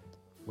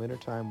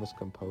 Wintertime was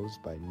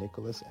composed by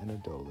Nicholas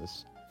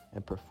Anadolis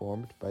and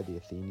performed by the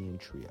Athenian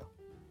Trio.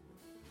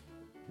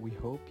 We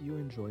hope you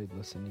enjoyed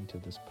listening to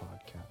this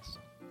podcast.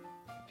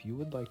 If you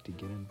would like to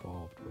get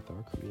involved with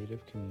our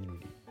creative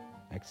community,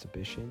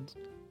 exhibitions,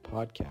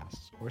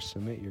 podcasts, or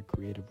submit your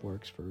creative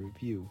works for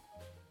review,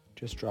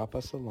 just drop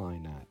us a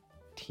line at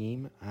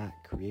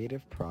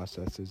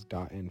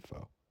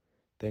team@creativeprocesses.info.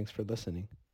 Thanks for listening.